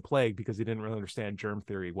back the plague, because they didn't really understand germ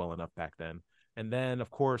theory well enough back then. And then, of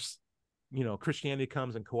course, Christianity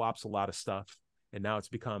comes and co-opts a lot of stuff. And now it's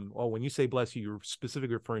become, well, when you say bless you, you're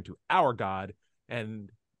specifically referring to our God, and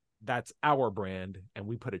that's our brand, and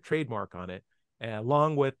we put a trademark on it. And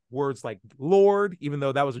along with words like Lord, even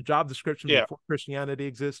though that was a job description before Christianity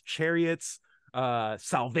exists, chariots,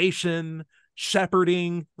 salvation,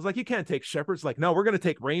 shepherding. It's like, you can't take shepherds. Like, no, we're going to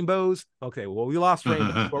take rainbows. Okay, well, we lost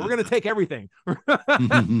rainbows, but we're going to take everything. We're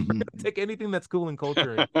going to take anything that's cool in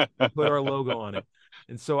culture and put our logo on it.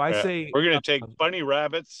 And so I say, we're going to take bunny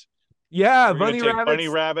rabbits. Yeah, bunny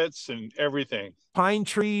rabbits and everything. Pine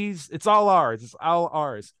trees. It's all ours. It's all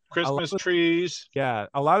ours. Christmas trees. Yeah,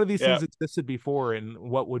 a lot of these things existed before in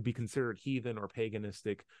what would be considered heathen or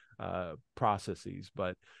paganistic processes.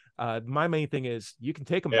 But my main thing is you can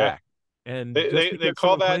take them back, and they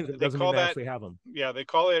call that actually have them. Yeah, they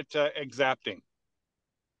call it exacting.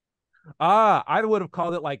 I would have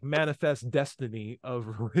called it like manifest destiny of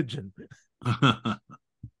religion.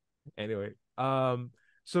 Anyway,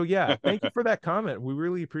 so yeah, thank you for that comment. We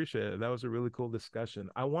really appreciate it. That was a really cool discussion.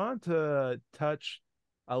 I want to touch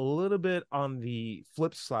a little bit on the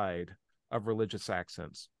flip side of religious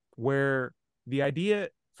accents, where the idea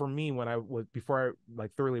for me when I was before I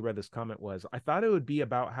like thoroughly read this comment was I thought it would be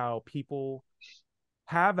about how people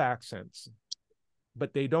have accents,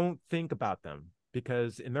 but they don't think about them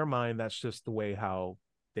because in their mind that's just the way how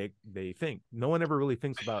they think. No one ever really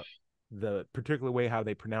thinks about the particular way how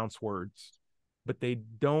they pronounce words, but they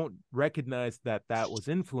don't recognize that that was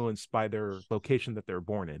influenced by their location that they're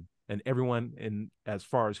born in, and everyone in as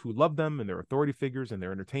far as who loved them and their authority figures and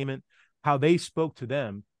their entertainment, how they spoke to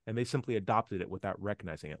them, and they simply adopted it without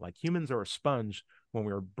recognizing it. Like humans are a sponge when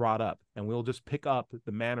we were brought up, and we'll just pick up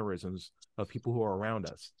the mannerisms of people who are around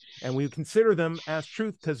us, and we consider them as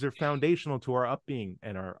truth because they're foundational to our upbeing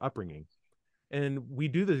and our upbringing. And we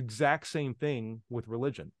do the exact same thing with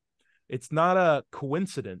religion. It's not a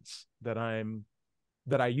coincidence that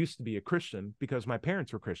I used to be a Christian because my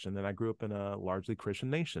parents were Christian and I grew up in a largely Christian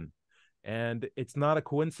nation. And it's not a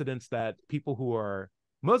coincidence that people who are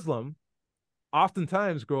Muslim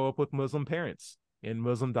oftentimes grow up with Muslim parents in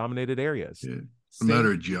Muslim dominated areas. Yeah. It's a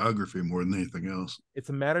matter of geography more than anything else. It's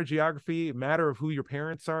a matter of geography, a matter of who your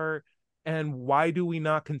parents are. And why do we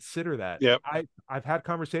not consider that? Yep. I've had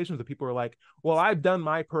conversations with people who are like, well, I've done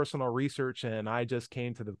my personal research and I just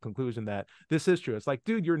came to the conclusion that this is true. It's like,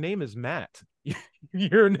 dude, your name is Matt.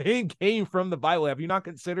 Your name came from the Bible. Have you not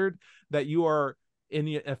considered that you are in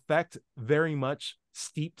effect very much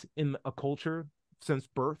steeped in a culture since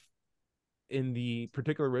birth in the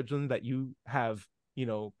particular religion that you have,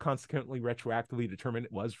 consequently retroactively determined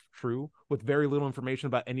it was true with very little information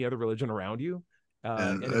about any other religion around you?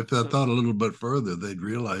 And if I thought a little bit further, they'd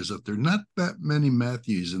realize that there are not that many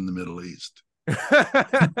Matthews in the Middle East.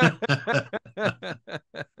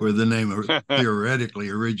 Where the name theoretically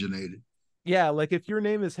originated. Yeah, like if your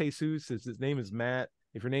name is Jesus, his name is Matt,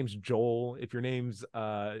 if your name's Joel, if your name's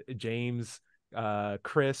James,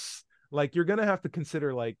 Chris, like you're gonna have to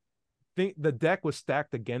consider the deck was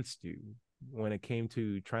stacked against you when it came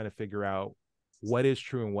to trying to figure out what is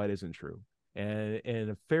true and what isn't true, and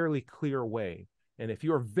in a fairly clear way. And if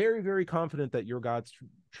you are very, very confident that your God's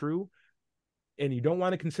true and you don't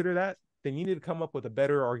want to consider that, then you need to come up with a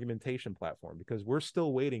better argumentation platform, because we're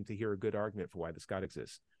still waiting to hear a good argument for why this God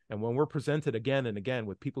exists. And when we're presented again and again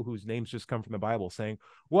with people whose names just come from the Bible saying,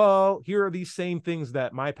 well, here are these same things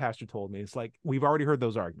that my pastor told me, it's like, we've already heard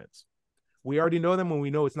those arguments. We already know them when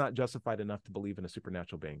we know it's not justified enough to believe in a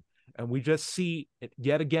supernatural being. And we just see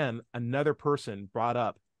yet again another person brought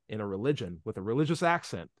up in a religion with a religious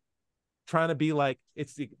accent trying to be like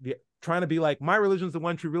trying to be like my religion is the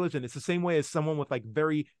one true religion. It's the same way as someone with like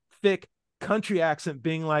very thick country accent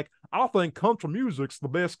being like, I think country music's the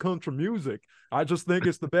best country music. I just think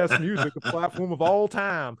it's the best music platform of all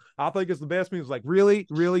time. I think it's the best music. Like, really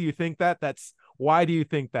you think that? Why do you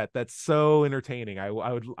think that? That's so entertaining.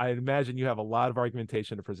 I imagine you have a lot of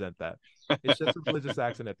argumentation to present that. It's just a religious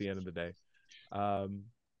accent at the end of the day.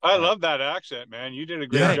 I love that accent, man. You did a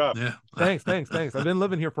great job. Yeah. Thanks. I've been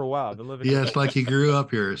living here for a while. It's like he grew up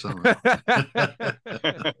here or something.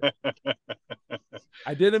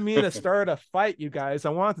 I didn't mean to start a fight, you guys. I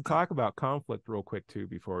wanted to talk about conflict real quick too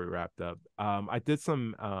before we wrapped up. I did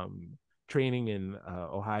some training in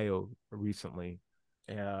Ohio recently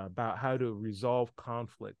about how to resolve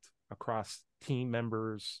conflict across team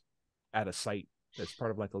members at a site as part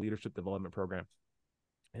of like a leadership development program.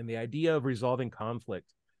 And the idea of resolving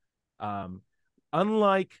conflict,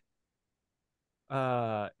 unlike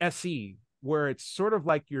SE, where it's sort of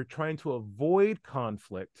like you're trying to avoid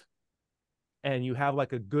conflict and you have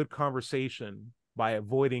like a good conversation by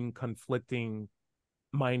avoiding conflicting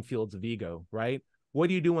minefields of ego, right? What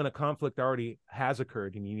do you do when a conflict already has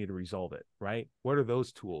occurred and you need to resolve it, right? What are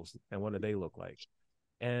those tools and what do they look like?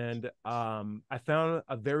 And I found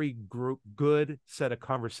a very good set of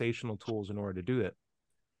conversational tools in order to do it.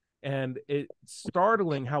 And it's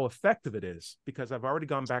startling how effective it is, because I've already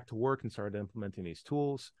gone back to work and started implementing these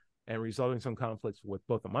tools and resolving some conflicts with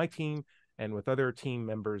both of my team and with other team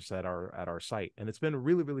members at our site. And it's been a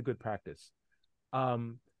really, really good practice.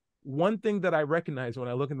 One thing that I recognize when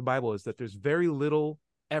I look in the Bible is that there's very little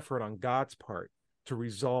effort on God's part to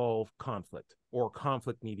resolve conflict or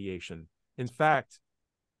conflict mediation. In fact,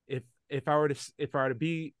 if I were to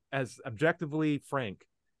be as objectively frank,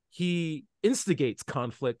 he instigates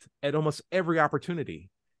conflict at almost every opportunity.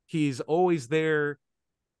 He's always there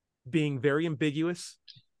being very ambiguous,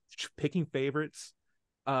 picking favorites,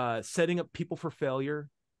 setting up people for failure.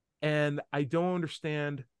 And I don't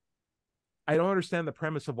understand the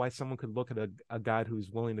premise of why someone could look at a God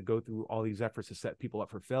who's willing to go through all these efforts to set people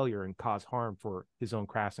up for failure and cause harm for his own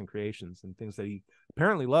crafts and creations and things that he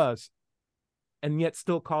apparently loves, and yet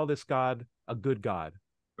still call this God a good God.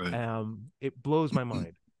 Right. It blows my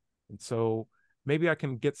mind. And so maybe I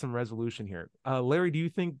can get some resolution here. Larry, do you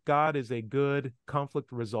think God is a good conflict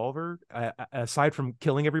resolver aside from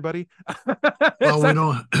killing everybody? Well, we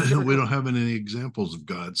don't we don't have any examples of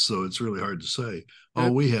God, so it's really hard to say.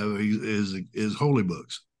 All we have is holy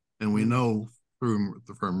books, and we know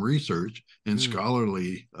from research and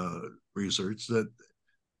scholarly research that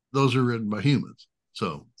those are written by humans.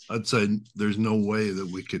 So I'd say there's no way that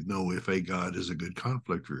we could know if a God is a good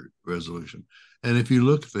conflict resolution. And if you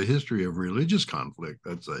look at the history of religious conflict,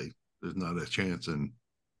 I'd say there's not a chance in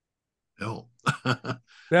hell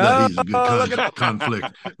that he's a good conflict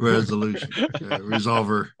resolution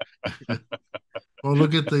resolver. Well,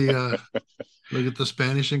 look at the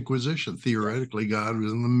Spanish Inquisition. Theoretically, God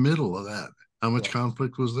was in the middle of that. How much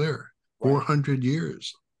conflict was there? 400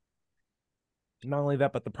 years. Not only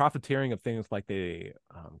that, but the profiteering of things like the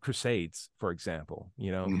Crusades, for example,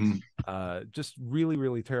 just really,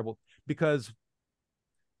 really terrible. Because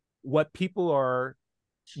what people are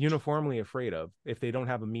uniformly afraid of, if they don't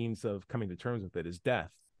have a means of coming to terms with it, is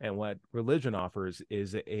death. And what religion offers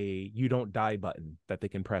is a you don't die button that they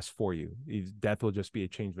can press for you. Death will just be a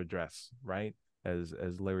change of address, right? As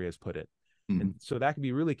Larry has put it. And so that can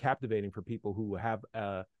be really captivating for people who have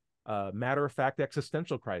a matter-of-fact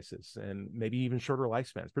existential crisis and maybe even shorter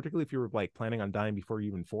lifespans, particularly if you're like planning on dying before you're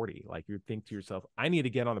even 40. Like, you think to yourself, I need to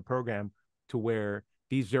get on the program to where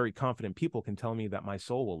these very confident people can tell me that my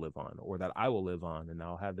soul will live on, or that I will live on, and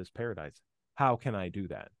I'll have this paradise. How can I do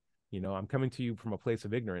that? I'm coming to you from a place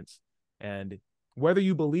of ignorance, and whether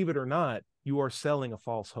you believe it or not, you are selling a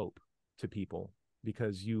false hope to people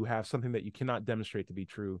because you have something that you cannot demonstrate to be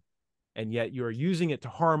true. And yet you're using it to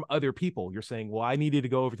harm other people. You're saying, well, I needed to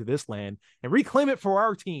go over to this land and reclaim it for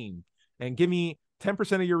our team and give me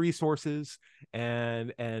 10% of your resources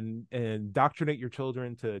and indoctrinate your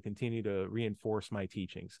children to continue to reinforce my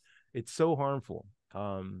teachings. It's so harmful.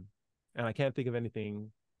 And I can't think of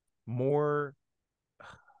anything more,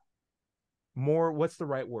 what's the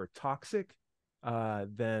right word? Toxic,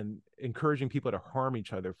 than encouraging people to harm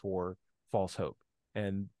each other for false hope.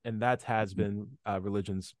 And that has been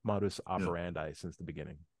religion's modus operandi since the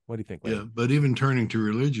beginning. What do you think, Larry? Yeah, but even turning to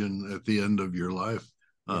religion at the end of your life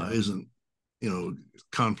isn't,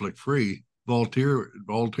 conflict free.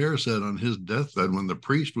 Voltaire said on his deathbed, when the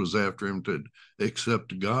priest was after him to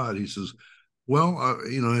accept God, he says, "Well,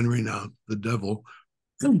 Henry, now the devil,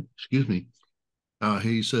 excuse me."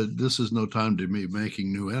 He said, "This is no time to be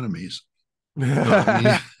making new enemies."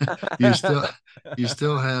 So, you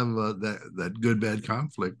still have that good bad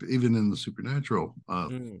conflict even in the supernatural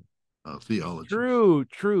theology. True.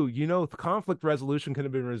 Conflict resolution could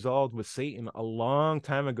have been resolved with Satan a long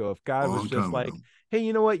time ago if God was just like, hey,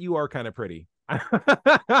 you know what, you are kind of pretty in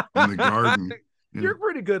the garden. You're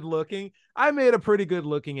pretty good looking. I made a pretty good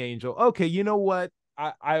looking angel. Okay, you know what,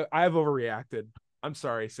 I've overreacted. I'm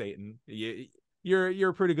sorry, Satan. You're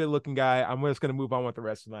a pretty good looking guy. I'm just gonna move on with the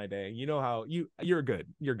rest of my day. You know how you're good.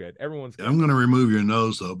 You're good. Everyone's good. I'm gonna remove your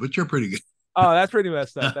nose though, but you're pretty good. Oh, that's pretty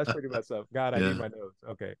messed up. God, I need my nose.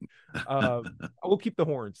 Okay. We'll keep the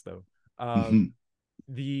horns though.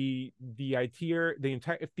 The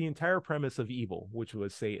entire premise of evil, which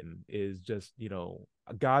was Satan, is just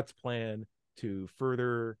God's plan to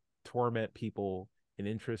further torment people in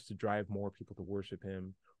interest to drive more people to worship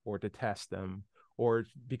him or to test them, or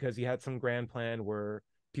because he had some grand plan where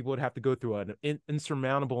people would have to go through an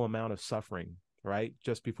insurmountable amount of suffering, right,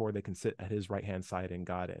 just before they can sit at his right hand side in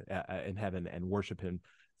God in heaven and worship him,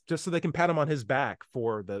 just so they can pat him on his back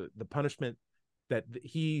for the punishment that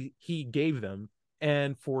he gave them,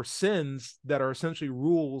 and for sins that are essentially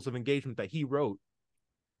rules of engagement that he wrote.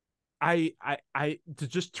 I to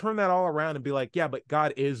just turn that all around and be like, yeah, but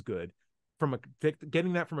God is good.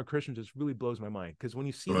 Getting that from a Christian just really blows my mind, because when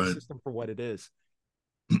you see the system for what it is,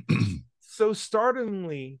 so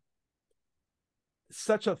startlingly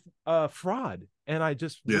such a fraud. And I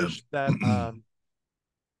just wish that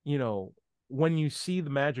when you see the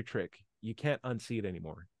magic trick, you can't unsee it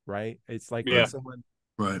anymore, right? It's like when someone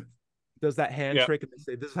does that hand trick and they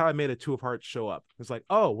say, this is how I made a two of hearts show up. It's like,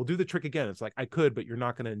 oh, we'll do the trick again. It's like, I could, but you're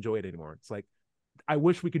not going to enjoy it anymore. It's like, I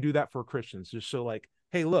wish we could do that for Christians, just so like,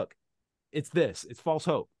 hey, look, it's false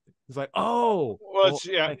hope. It's like, oh, well,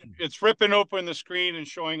 it's ripping open the screen and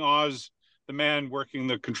showing Oz, the man working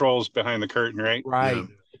the controls behind the curtain, right? Right.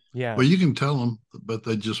 Yeah. Well, you can tell them, but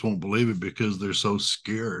they just won't believe it because they're so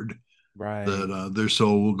scared that their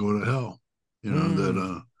soul will go to hell.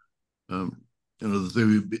 That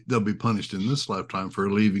they'll be punished in this lifetime for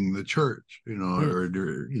leaving the church, or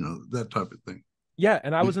that type of thing. Yeah,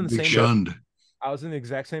 and I was in the same shunned. boat. I was in the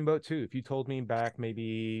exact same boat too. If you told me back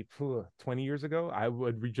maybe 20 years ago, I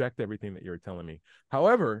would reject everything that you were telling me.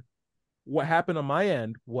 However, what happened on my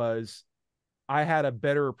end was I had a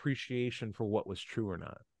better appreciation for what was true or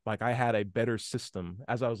not. Like I had a better system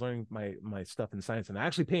as I was learning my stuff in science, and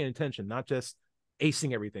actually paying attention, not just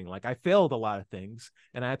acing everything. Like I failed a lot of things,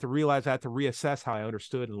 and I had to realize I had to reassess how I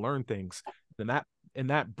understood and learned things. And that in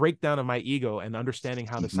that breakdown of my ego and understanding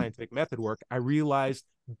how the scientific method worked, I realized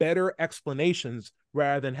better explanations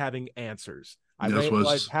rather than having answers. I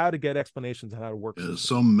realized how to get explanations and how to work.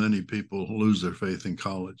 So many people lose their faith in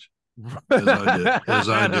college. As I did.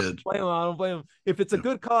 I don't blame them. If it's a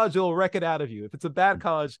good college, they'll wreck it out of you. If it's a bad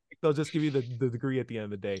college, they'll just give you the degree at the end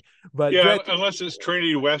of the day. But yeah, unless it's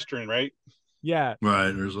Trinity Western, right? Yeah.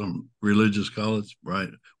 Right. There's some religious college, right,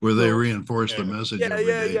 where they reinforce the message every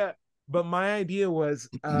day. Yeah. But my idea was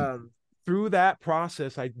through that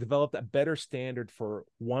process, I developed a better standard for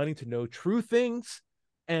wanting to know true things.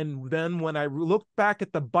 And then when I looked back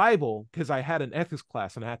at the Bible, because I had an ethics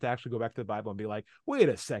class and I had to actually go back to the Bible and be like, wait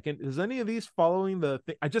a second, is any of these following the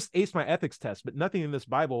thing? I just aced my ethics test, but nothing in this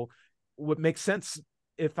Bible would make sense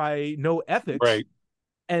if I know ethics. Right.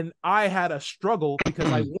 And I had a struggle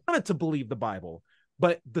because I wanted to believe the Bible,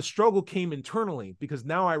 but the struggle came internally because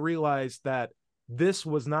now I realized that this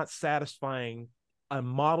was not satisfying a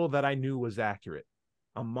model that I knew was accurate.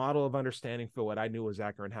 A model of understanding for what I knew was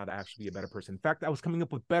accurate and how to actually be a better person. In fact, I was coming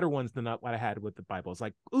up with better ones than what I had with the Bible. It's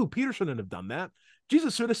like, ooh, Peter shouldn't have done that.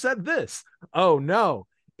 Jesus should have said this. Oh, no.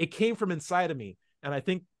 It came from inside of me. And I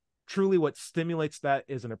think truly what stimulates that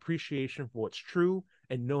is an appreciation for what's true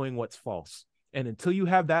and knowing what's false. And until you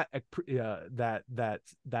have that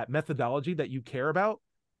methodology that you care about,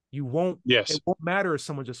 you won't. Yes. It won't matter if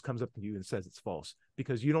someone just comes up to you and says it's false,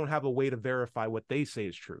 because you don't have a way to verify what they say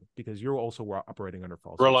is true, because you're also operating under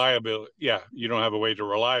false reliability. Yeah, you don't have a way to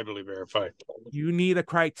reliably verify. You need a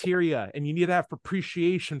criteria, and you need to have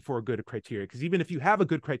appreciation for a good criteria, because even if you have a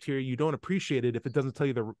good criteria, you don't appreciate it if it doesn't tell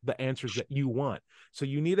you the answers that you want. So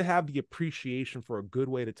you need to have the appreciation for a good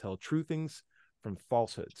way to tell true things from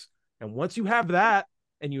falsehoods. And once you have that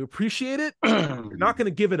and you appreciate it, you're not going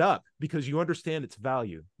to give it up, because you understand its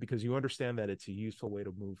value, because you understand that it's a useful way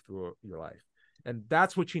to move through your life. And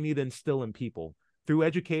that's what you need to instill in people through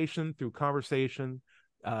education, through conversation.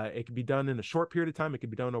 It can be done in a short period of time. It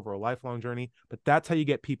can be done over a lifelong journey, but that's how you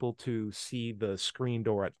get people to see the screen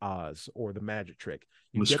door at Oz or the magic trick.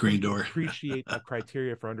 You get screen them door. to appreciate a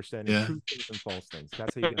criteria for understanding true things and false things.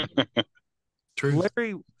 That's how you get them. True.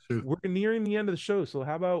 Larry, we're nearing the end of the show, so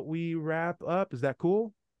how about we wrap up? Is that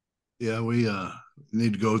cool? Yeah, we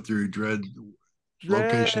need to go through Dredd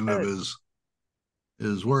location of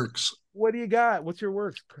his works. What do you got? What's your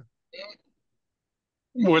works?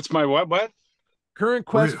 What's my what? Current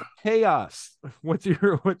quest for chaos. What's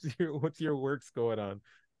your works going on?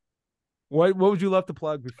 What would you love to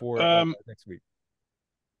plug before next week?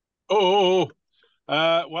 Well,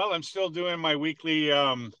 I'm still doing my weekly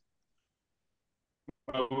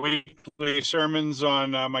sermons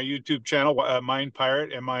on my YouTube channel, Mind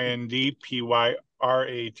Pirate, MINDPYRATE.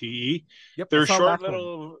 Yep, they're short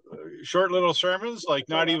little sermons, like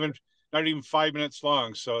not even 5 minutes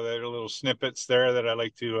long. So there are little snippets there that I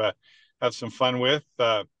like to have some fun with.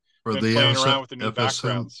 For been the playing around with the new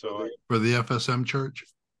background. So for the FSM church.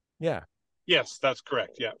 Yeah. Yes, that's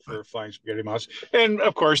correct. Yeah, for Flying Spaghetti Monster, and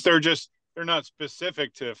of course they're not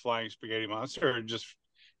specific to Flying Spaghetti Monster. They're just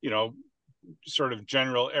sort of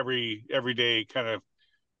general everyday kind of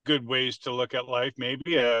good ways to look at life.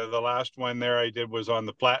 Maybe the last one there I did was on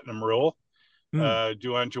the platinum rule.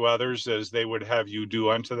 Do unto others as they would have you do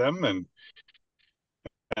unto them, and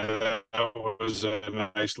that was a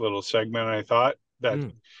nice little segment, I thought,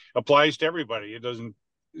 that applies to everybody.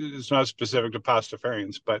 It's not specific to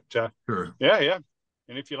pastafarians, but sure. Yeah,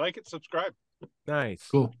 and if you like it, subscribe. Nice.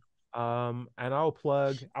 Cool. And I'll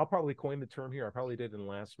probably coin the term here. I probably did in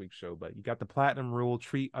last week's show, but you got the platinum rule: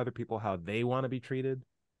 treat other people how they want to be treated.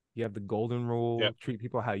 You have the golden rule: treat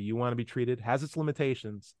people how you want to be treated. Has its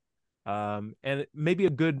limitations, and it may be a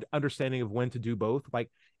good understanding of when to do both. Like,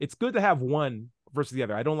 it's good to have one versus the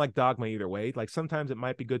other. I don't like dogma either way. Like, sometimes it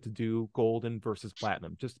might be good to do golden versus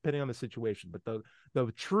platinum, just depending on the situation. But the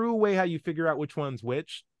true way how you figure out which one's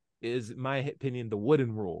which is, in my opinion, the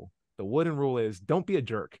wooden rule. The wooden rule is don't be a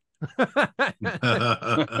jerk. Do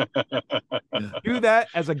that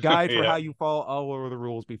as a guide for how you follow all over the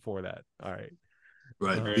rules before that. All right.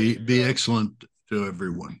 Right. Be excellent to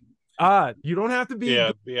everyone. You don't have to be.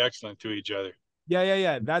 Yeah, be excellent to each other.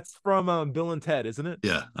 Yeah. That's from Bill and Ted, isn't it?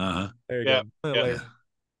 Yeah. There you go. Yeah.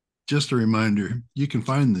 Just a reminder, you can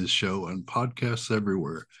find this show on podcasts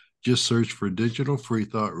everywhere. Just search for Digital Free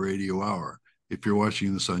Thought Radio Hour. If you're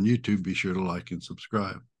watching this on YouTube, be sure to like and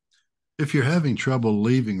subscribe. If you're having trouble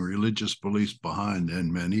leaving religious beliefs behind,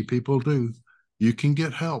 and many people do, you can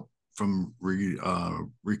get help from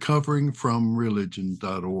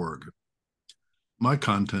recoveringfromreligion.org. My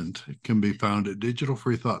content can be found at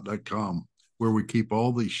digitalfreethought.com, where we keep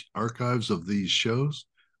all the archives of these shows,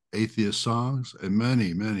 atheist songs, and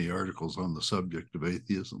many, many articles on the subject of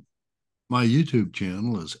atheism. My YouTube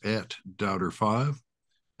channel is at Doubter5,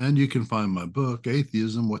 and you can find my book,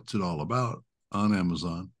 Atheism, What's It All About, on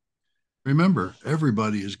Amazon. Remember,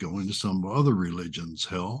 everybody is going to some other religion's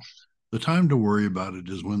hell. The time to worry about it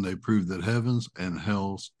is when they prove that heavens and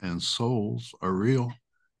hells and souls are real.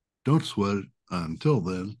 Don't sweat it until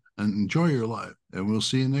then, and enjoy your life. And we'll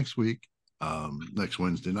see you next week, next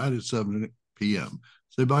Wednesday night at 7 p.m.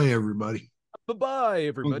 Say bye, everybody. Bye-bye,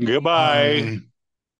 everybody. Goodbye. Bye.